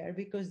aware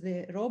because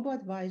the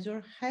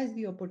robo-advisor has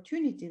the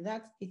opportunity,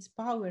 that's its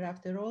power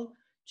after all,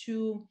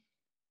 to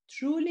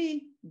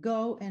truly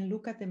go and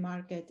look at the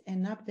market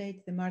and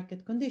update the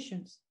market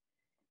conditions.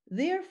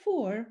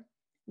 Therefore,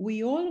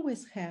 we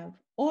always have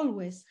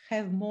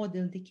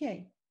model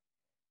decay.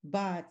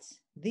 But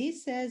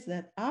this says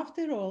that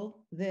after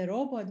all, the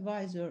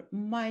robo-advisor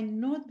might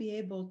not be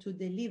able to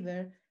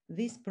deliver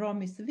this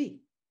promised V.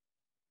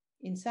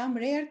 In some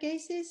rare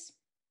cases,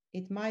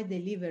 it might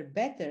deliver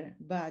better,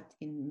 but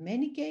in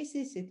many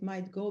cases, it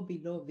might go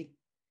below V.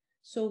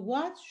 So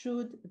what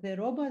should the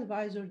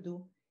robo-advisor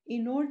do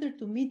in order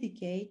to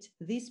mitigate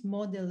this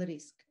model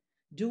risk?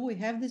 Do we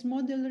have this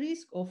model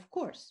risk? Of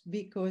course,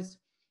 because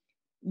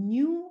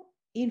new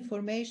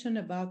information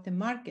about the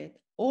markets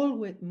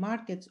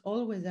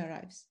always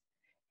arrives.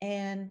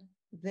 And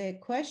the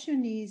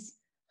question is,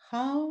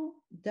 how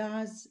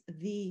does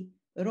the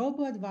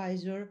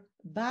robo-advisor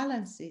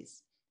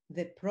balances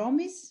the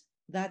promise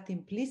that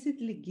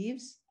implicitly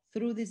gives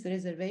through this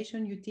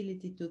reservation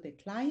utility to the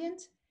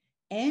client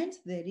and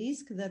the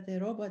risk that the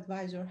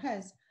robo-advisor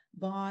has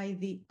by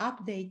the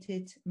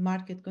updated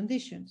market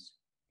conditions?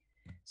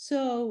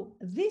 So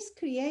this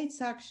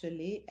creates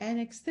actually an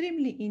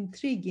extremely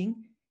intriguing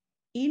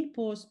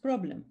ill-pose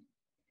problem.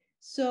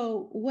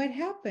 So what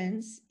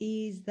happens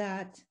is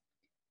that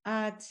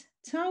at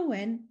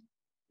tau-n,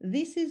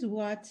 this is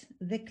what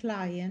the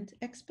client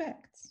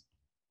expects.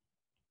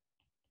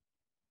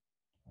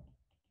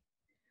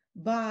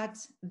 But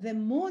the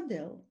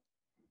model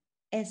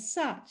as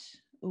such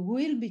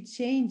will be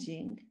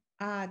changing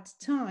at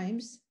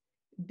times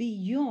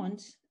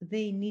beyond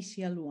the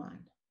initial one.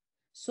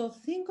 So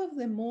think of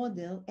the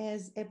model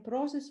as a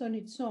process on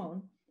its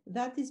own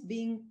that is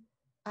being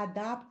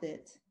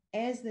adapted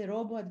as the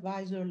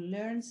robo-advisor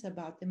learns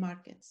about the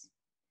markets.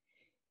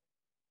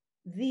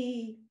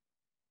 The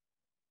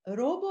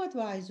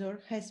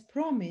robo-advisor has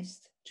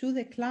promised to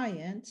the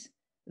client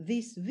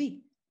this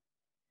V,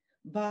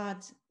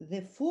 but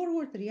the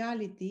forward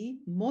reality,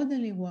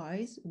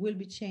 modeling-wise, will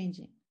be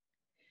changing.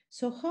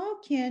 So how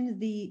can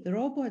the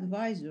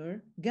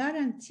robo-advisor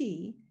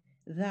guarantee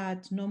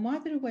that no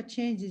matter what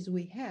changes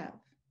we have,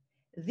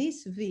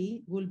 this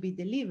V will be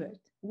delivered?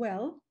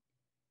 Well,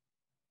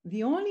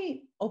 the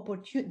only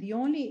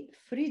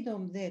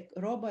freedom the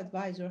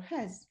robo-advisor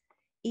has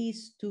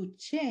is to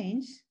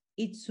change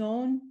its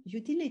own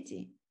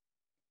utility.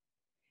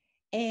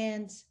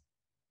 And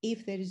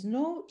if there is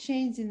no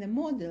change in the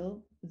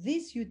model,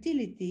 this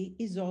utility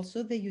is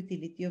also the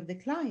utility of the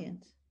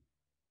client.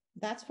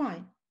 That's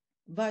fine.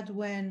 But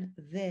when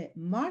the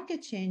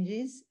market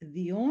changes,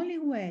 the only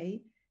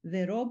way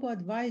the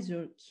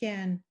robo-advisor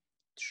can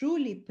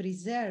truly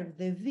preserve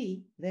the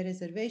V, the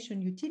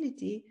reservation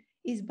utility,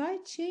 is by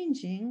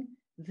changing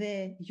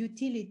the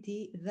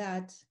utility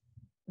that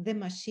the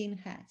machine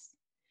has.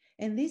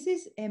 And this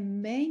is a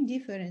main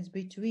difference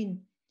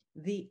between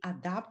the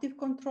adaptive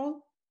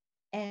control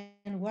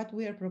and what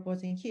we are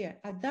proposing here.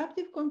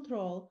 Adaptive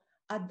control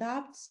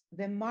adapts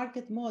the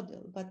market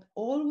model, but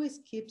always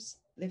keeps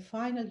the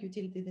final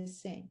utility the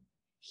same.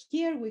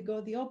 Here we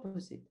go the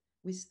opposite.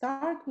 We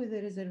start with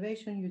the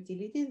reservation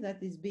utility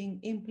that is being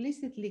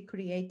implicitly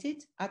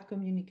created at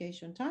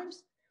communication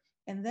times,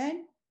 and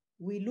then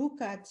we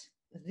look at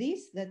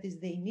this, that is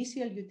the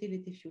initial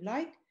utility, if you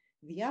like,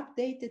 the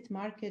updated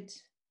market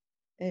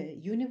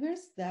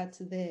universe that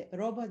the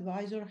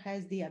robo-advisor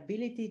has the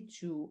ability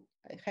to,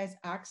 has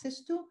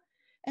access to,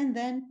 and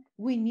then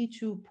we need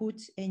to put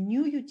a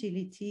new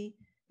utility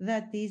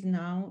that is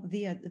now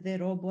the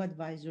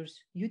robo-advisor's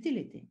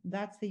utility.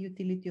 That's the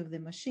utility of the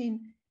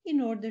machine in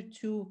order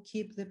to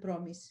keep the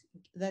promise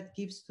that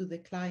gives to the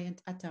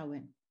client at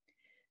tau-n.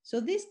 So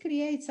this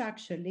creates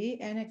actually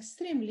an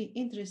extremely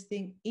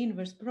interesting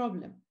inverse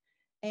problem.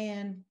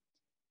 And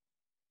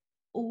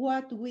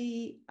what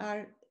we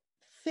are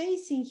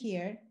facing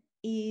here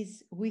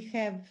is we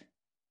have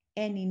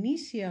an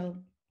initial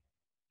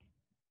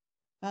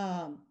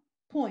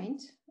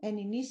point, an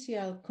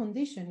initial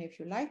condition, if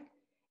you like,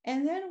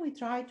 and then we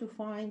try to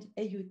find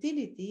a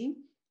utility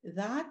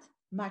that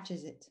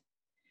matches it.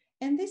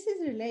 And this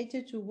is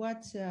related to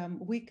what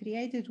we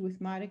created with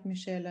Marek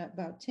Michela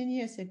about 10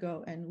 years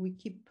ago, and we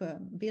keep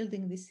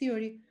building this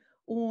theory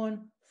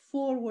on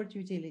forward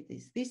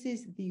utilities. This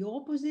is the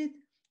opposite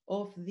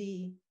of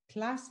the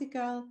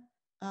classical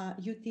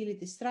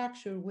utility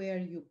structure where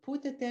you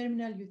put a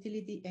terminal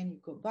utility and you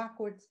go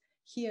backwards.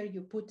 Here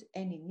you put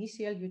an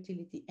initial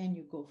utility and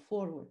you go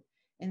forward.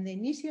 And the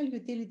initial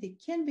utility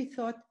can be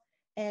thought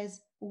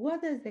as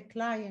what does the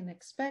client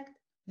expect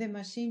the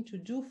machine to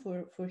do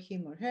for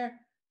him or her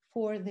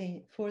for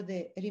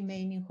the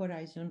remaining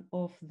horizon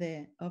of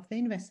the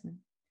investment.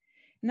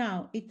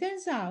 Now, it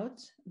turns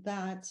out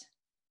that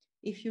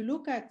if you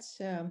look at,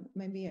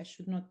 maybe I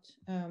should not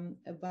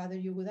bother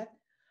you with that.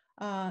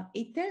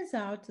 It turns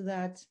out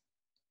that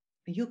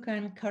you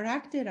can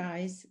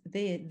characterize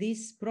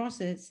this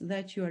process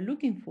that you are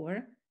looking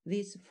for,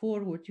 this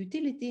forward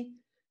utility,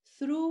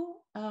 through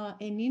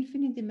an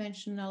infinite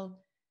dimensional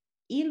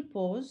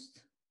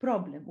ill-posed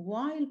problem.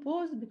 Why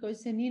ill-posed? Because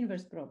it's an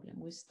inverse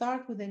problem. We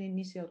start with an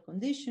initial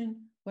condition.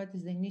 What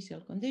is the initial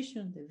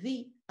condition? The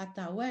V at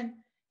tau-n.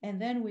 And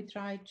then we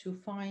try to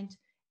find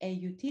a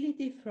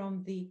utility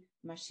from the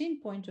machine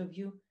point of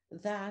view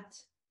that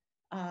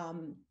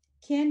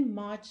can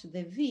match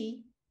the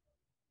V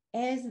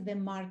as the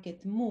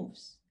market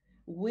moves.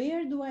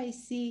 Where do I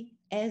see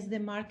as the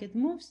market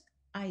moves?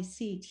 I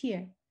see it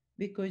here,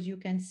 because you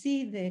can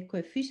see the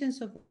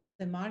coefficients of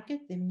the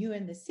market, the mu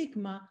and the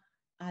sigma,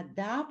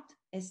 adapt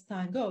as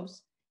time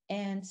goes.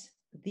 And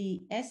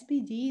the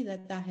SPD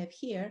that I have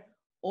here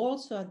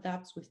also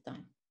adapts with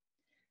time.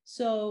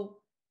 So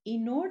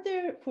in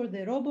order for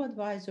the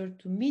robo-advisor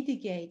to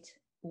mitigate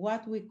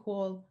what we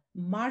call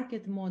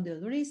market model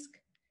risk,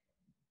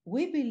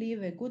 we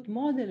believe a good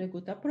model, a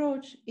good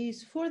approach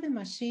is for the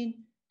machine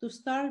to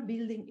start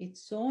building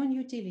its own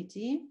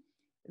utility.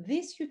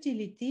 This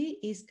utility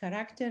is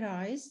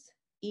characterized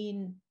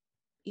in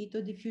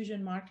Ito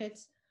diffusion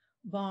markets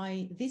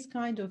by this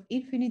kind of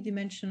infinite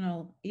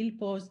dimensional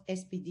ill-posed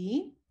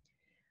SPD.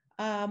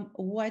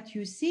 What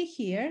you see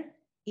here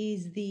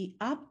is the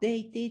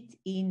updated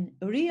in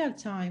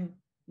real-time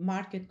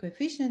market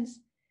coefficients,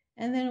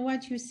 And then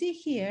what you see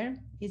here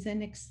is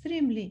an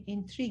extremely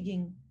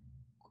intriguing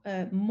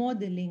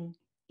modeling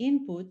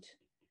input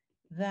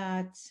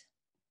that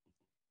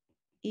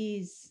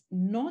is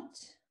not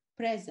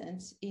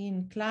present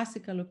in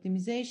classical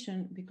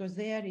optimization because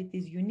there it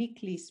is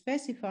uniquely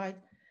specified,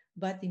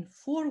 but in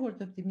forward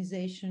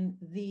optimization,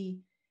 the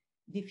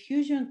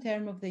diffusion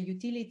term of the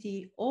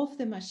utility of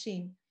the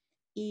machine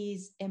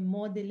is a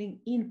modeling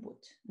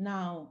input.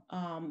 Now,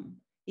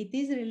 it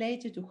is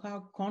related to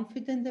how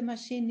confident the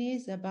machine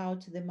is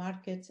about the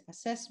market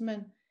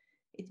assessment.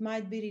 It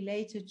might be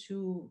related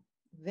to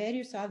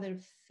various other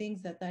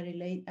things that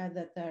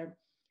are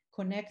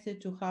connected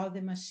to how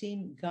the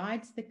machine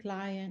guides the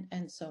client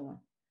and so on.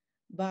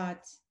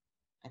 But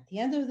at the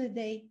end of the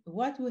day,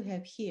 what we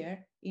have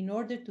here in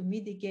order to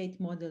mitigate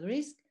model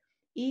risk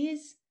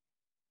is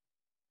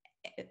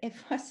a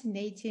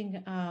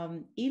fascinating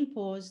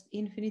ill-posed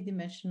infinite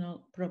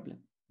dimensional problem.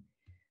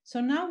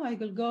 So now I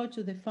will go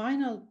to the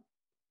final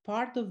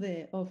part of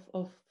the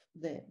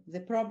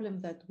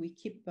problem that we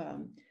keep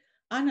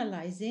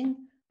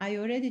analyzing. I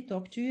already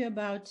talked to you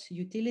about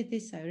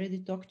utilities. I already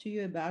talked to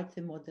you about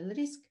the model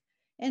risk.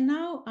 And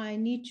now I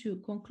need to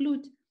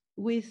conclude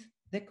with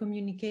the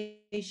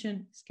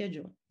communication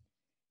schedule.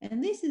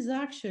 And this is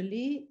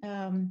actually,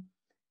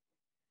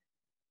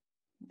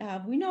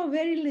 we know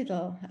very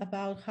little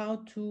about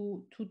how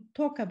to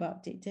talk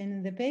about it. And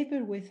in the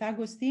paper with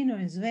Agostino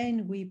and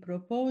Svein, we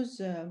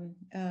propose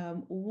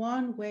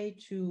one way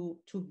to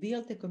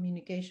build a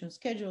communication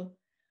schedule.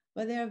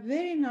 But there are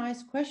very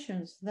nice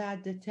questions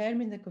that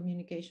determine the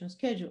communication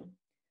schedule.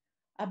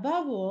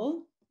 Above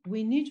all,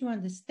 we need to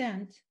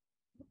understand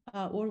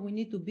or we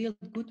need to build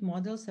good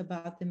models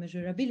about the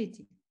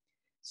measurability.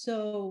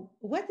 So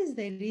what is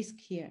the risk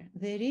here?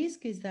 The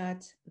risk is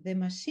that the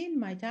machine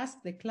might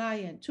ask the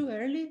client too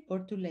early or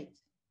too late.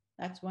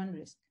 That's one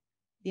risk.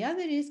 The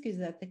other risk is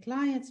that the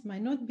clients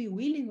might not be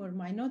willing or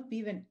might not be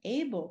even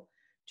able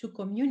to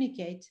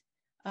communicate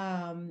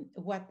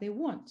what they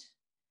want.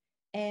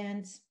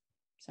 And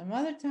some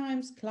other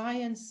times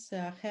clients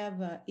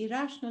have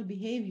irrational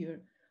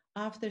behavior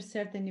after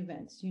certain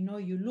events. You know,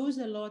 you lose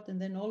a lot and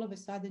then all of a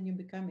sudden you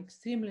become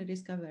extremely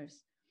risk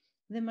averse.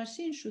 The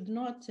machine should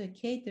not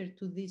cater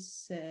to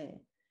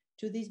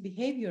this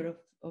behavior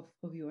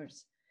of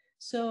yours.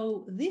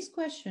 So these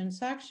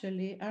questions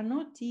actually are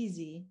not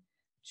easy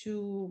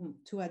to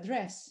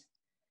address.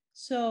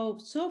 So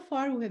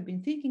far we have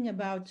been thinking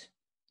about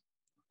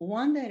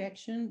one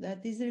direction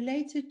that is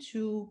related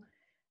to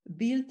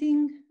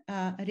building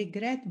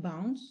regret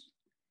bounds.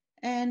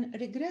 And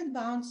regret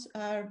bounds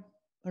are,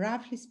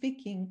 roughly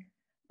speaking,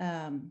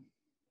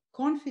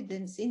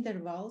 confidence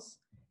intervals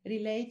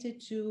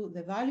related to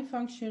the value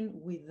function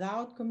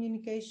without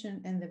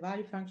communication and the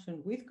value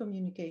function with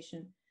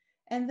communication.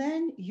 And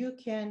then you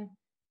can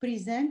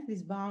present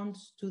these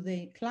bounds to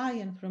the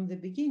client from the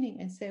beginning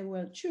and say,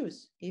 well,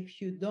 choose.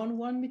 If you don't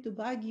want me to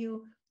bug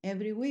you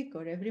every week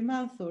or every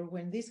month, or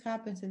when this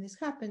happens and this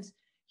happens,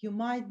 you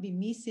might be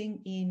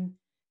missing in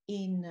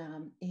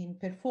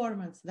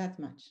performance that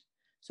much.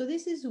 So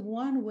this is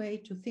one way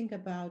to think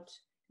about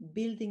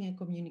building a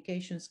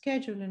communication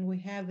schedule, and we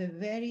have a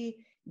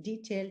very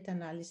detailed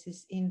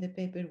analysis in the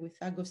paper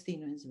with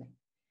Agostino and Svein.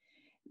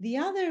 The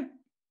other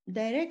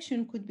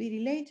direction could be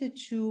related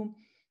to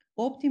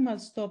optimal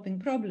stopping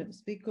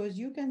problems, because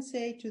you can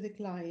say to the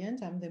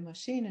client, I'm the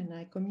machine, and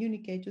I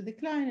communicate to the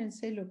client and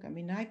say, look, I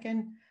mean,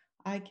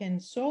 I can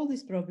solve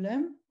this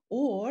problem,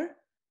 or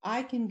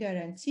I can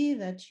guarantee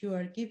that you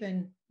are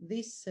given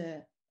this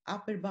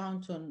upper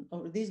bound on,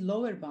 or this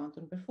lower bound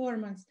on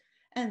performance,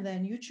 and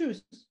then you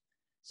choose.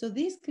 So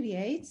this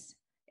creates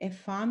a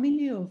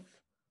family of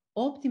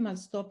optimal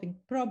stopping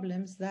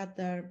problems that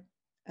are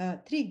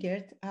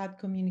triggered at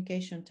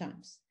communication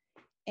times.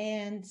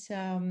 And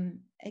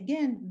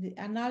again, the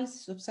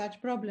analysis of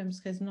such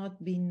problems has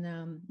not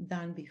been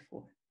done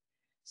before.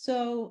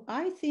 So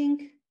I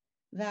think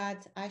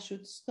that I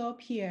should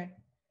stop here.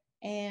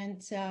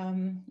 And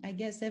I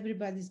guess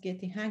everybody's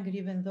getting hungry,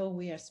 even though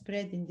we are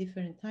spread in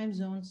different time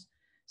zones.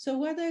 So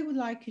what I would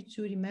like you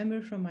to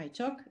remember from my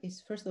talk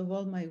is, first of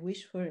all, my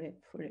wish for a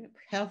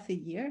healthy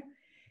year.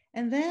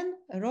 And then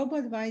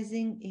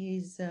robo-advising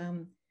is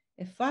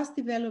a fast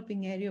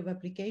developing area of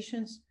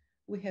applications.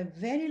 We have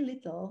very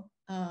little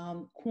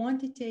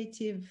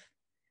quantitative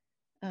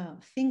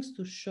things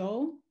to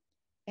show.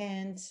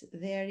 And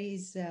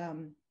there's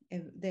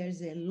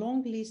a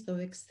long list of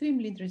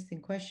extremely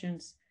interesting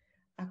questions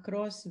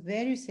across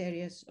various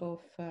areas of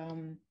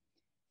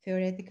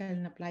theoretical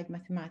and applied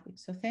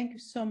mathematics. So thank you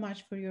so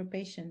much for your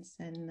patience,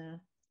 and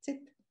that's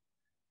it.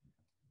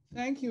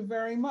 Thank you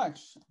very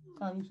much.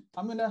 I'm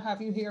going to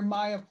have you hear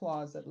my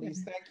applause at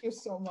least. Thank you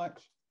so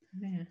much.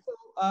 Yeah.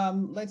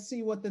 So, let's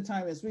see what the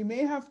time is. We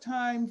may have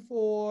time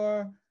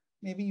for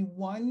maybe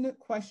one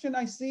question.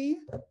 I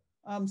see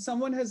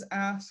someone has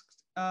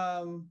asked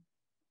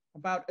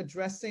about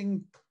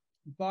addressing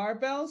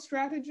barbell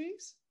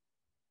strategies.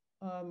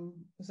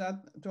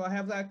 Do I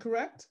have that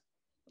correct?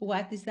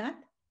 What is that?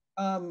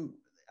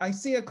 I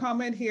see a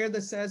comment here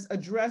that says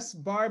address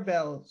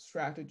barbell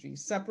strategy,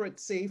 separate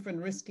safe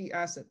and risky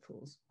asset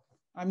pools.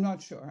 I'm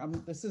not sure.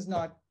 This is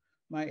not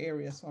my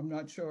area, so I'm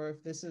not sure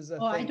if this is a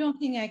thing. I don't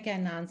think I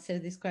can answer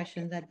this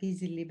question that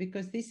easily,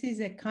 because this is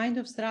a kind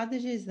of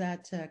strategies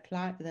that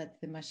that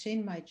the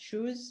machine might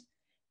choose,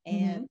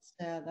 and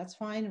that's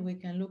fine. We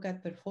can look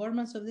at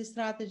performance of the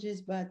strategies,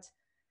 but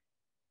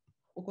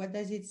what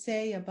does it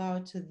say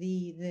about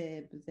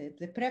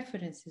the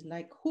preferences?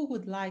 Like, who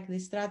would like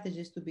these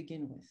strategies to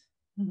begin with?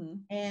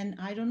 And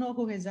I don't know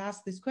who has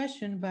asked this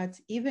question, but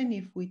even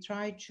if we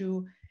try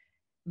to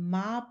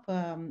map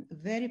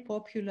very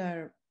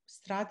popular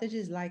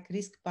strategies like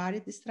risk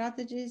parity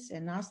strategies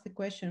and ask the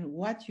question,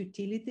 what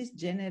utilities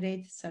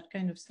generate such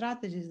kind of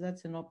strategies?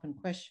 That's an open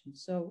question.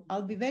 So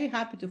I'll be very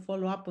happy to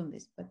follow up on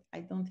this, but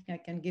I don't think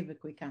I can give a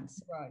quick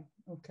answer. Right,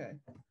 okay.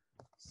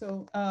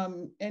 So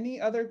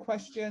any other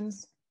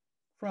questions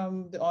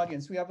from the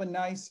audience? We have a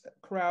nice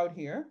crowd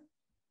here.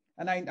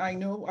 And I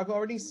know I've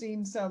already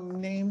seen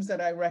some names that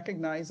I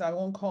recognize. I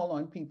won't call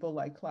on people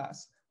like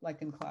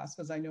in class,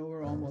 because I know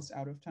we're almost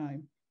out of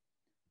time.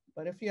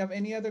 But if you have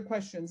any other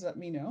questions, let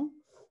me know.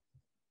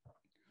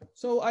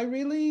 So I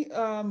really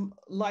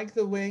like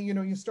the way,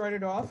 you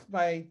started off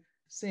by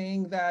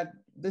saying that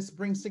this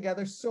brings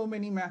together so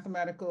many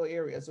mathematical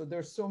areas, or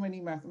there's so many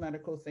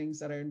mathematical things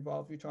that are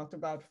involved. You talked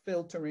about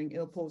filtering,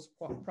 ill-posed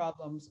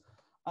problems,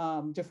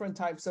 different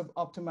types of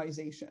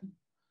optimization.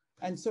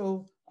 And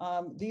so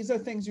these are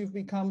things you've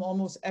become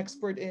almost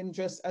expert in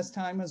just as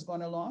time has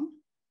gone along?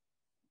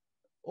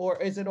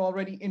 Or is it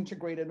already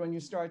integrated when you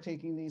start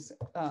taking these,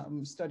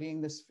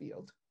 studying this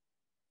field?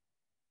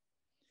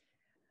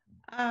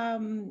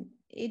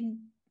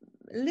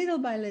 Little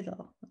by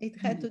little. It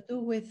had to do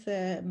with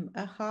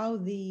how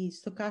the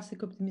stochastic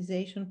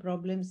optimization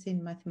problems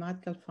in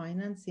mathematical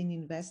finance, in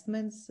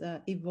investments,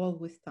 evolve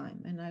with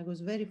time. And I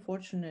was very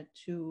fortunate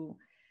to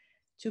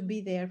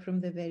be there from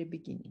the very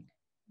beginning.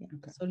 Yeah.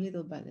 Okay. So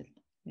little by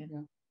little.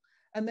 Yeah.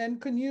 And then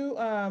can you,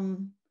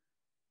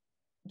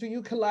 do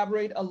you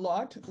collaborate a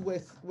lot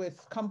with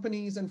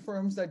companies and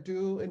firms that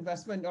do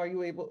investment? Are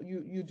you able,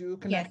 you do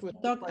connect with?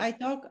 I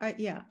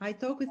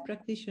talk with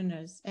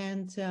practitioners,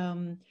 and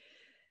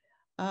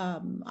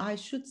I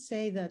should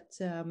say that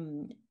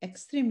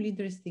extremely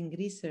interesting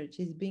research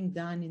is being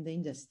done in the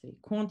industry,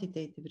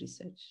 quantitative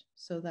research.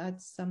 So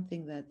that's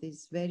something that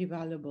is very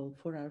valuable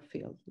for our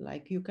field.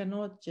 Like, you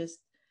cannot just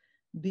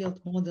build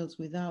models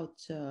without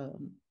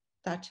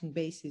touching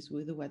bases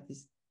with what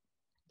is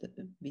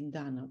being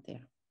done out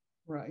there.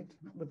 Right,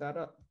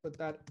 without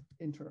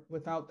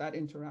that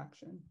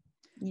interaction.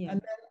 Yeah.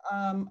 And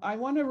then I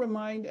want to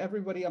remind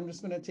everybody, I'm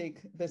just going to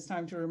take this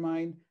time to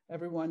remind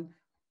everyone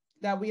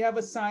that we have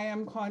a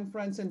SIAM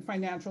conference in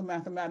financial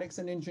mathematics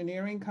and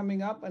engineering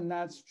coming up, and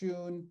that's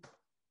June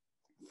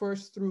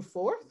 1st through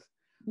 4th.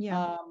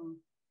 Yeah.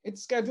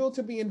 It's scheduled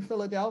to be in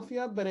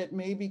Philadelphia, but it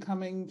may be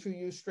coming to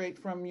you straight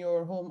from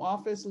your home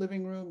office,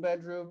 living room,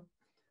 bedroom,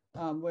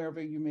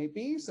 wherever you may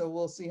be. So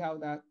we'll see how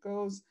that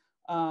goes.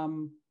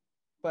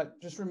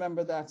 But just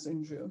remember that's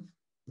in June.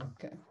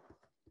 Okay.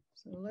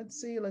 So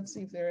let's see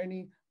if there are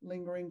any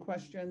lingering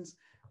questions.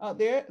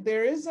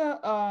 There is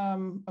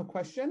a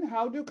question.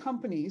 How do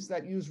companies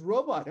that use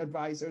robot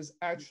advisors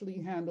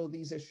actually handle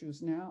these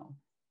issues now?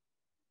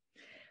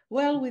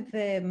 Well, with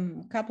a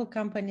couple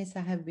companies I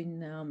have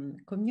been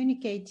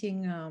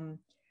communicating,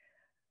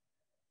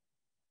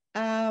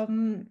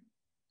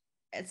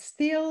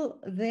 still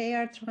they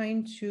are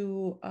trying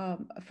to,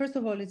 first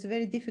of all, it's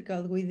very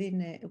difficult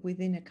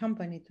within a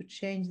company to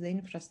change the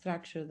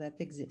infrastructure that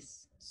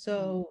exists.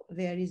 So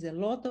there is a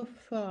lot of,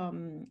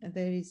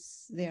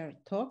 there are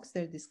talks,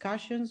 there are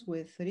discussions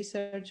with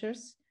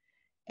researchers.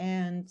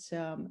 And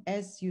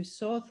as you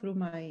saw through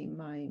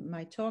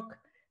my talk,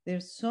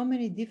 there's so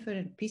many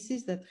different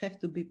pieces that have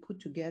to be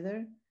put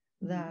together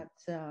that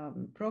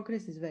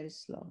progress is very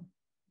slow.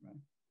 Right.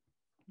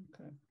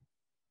 Okay.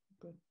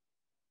 Good.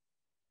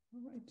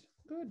 All right.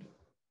 Good.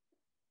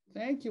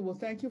 Thank you. Well,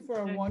 thank you for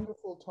a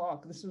wonderful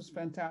talk. This was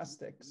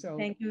fantastic. So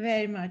thank you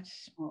very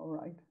much. All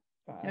right.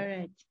 Bye. All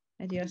right.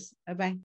 Adios. Bye-bye.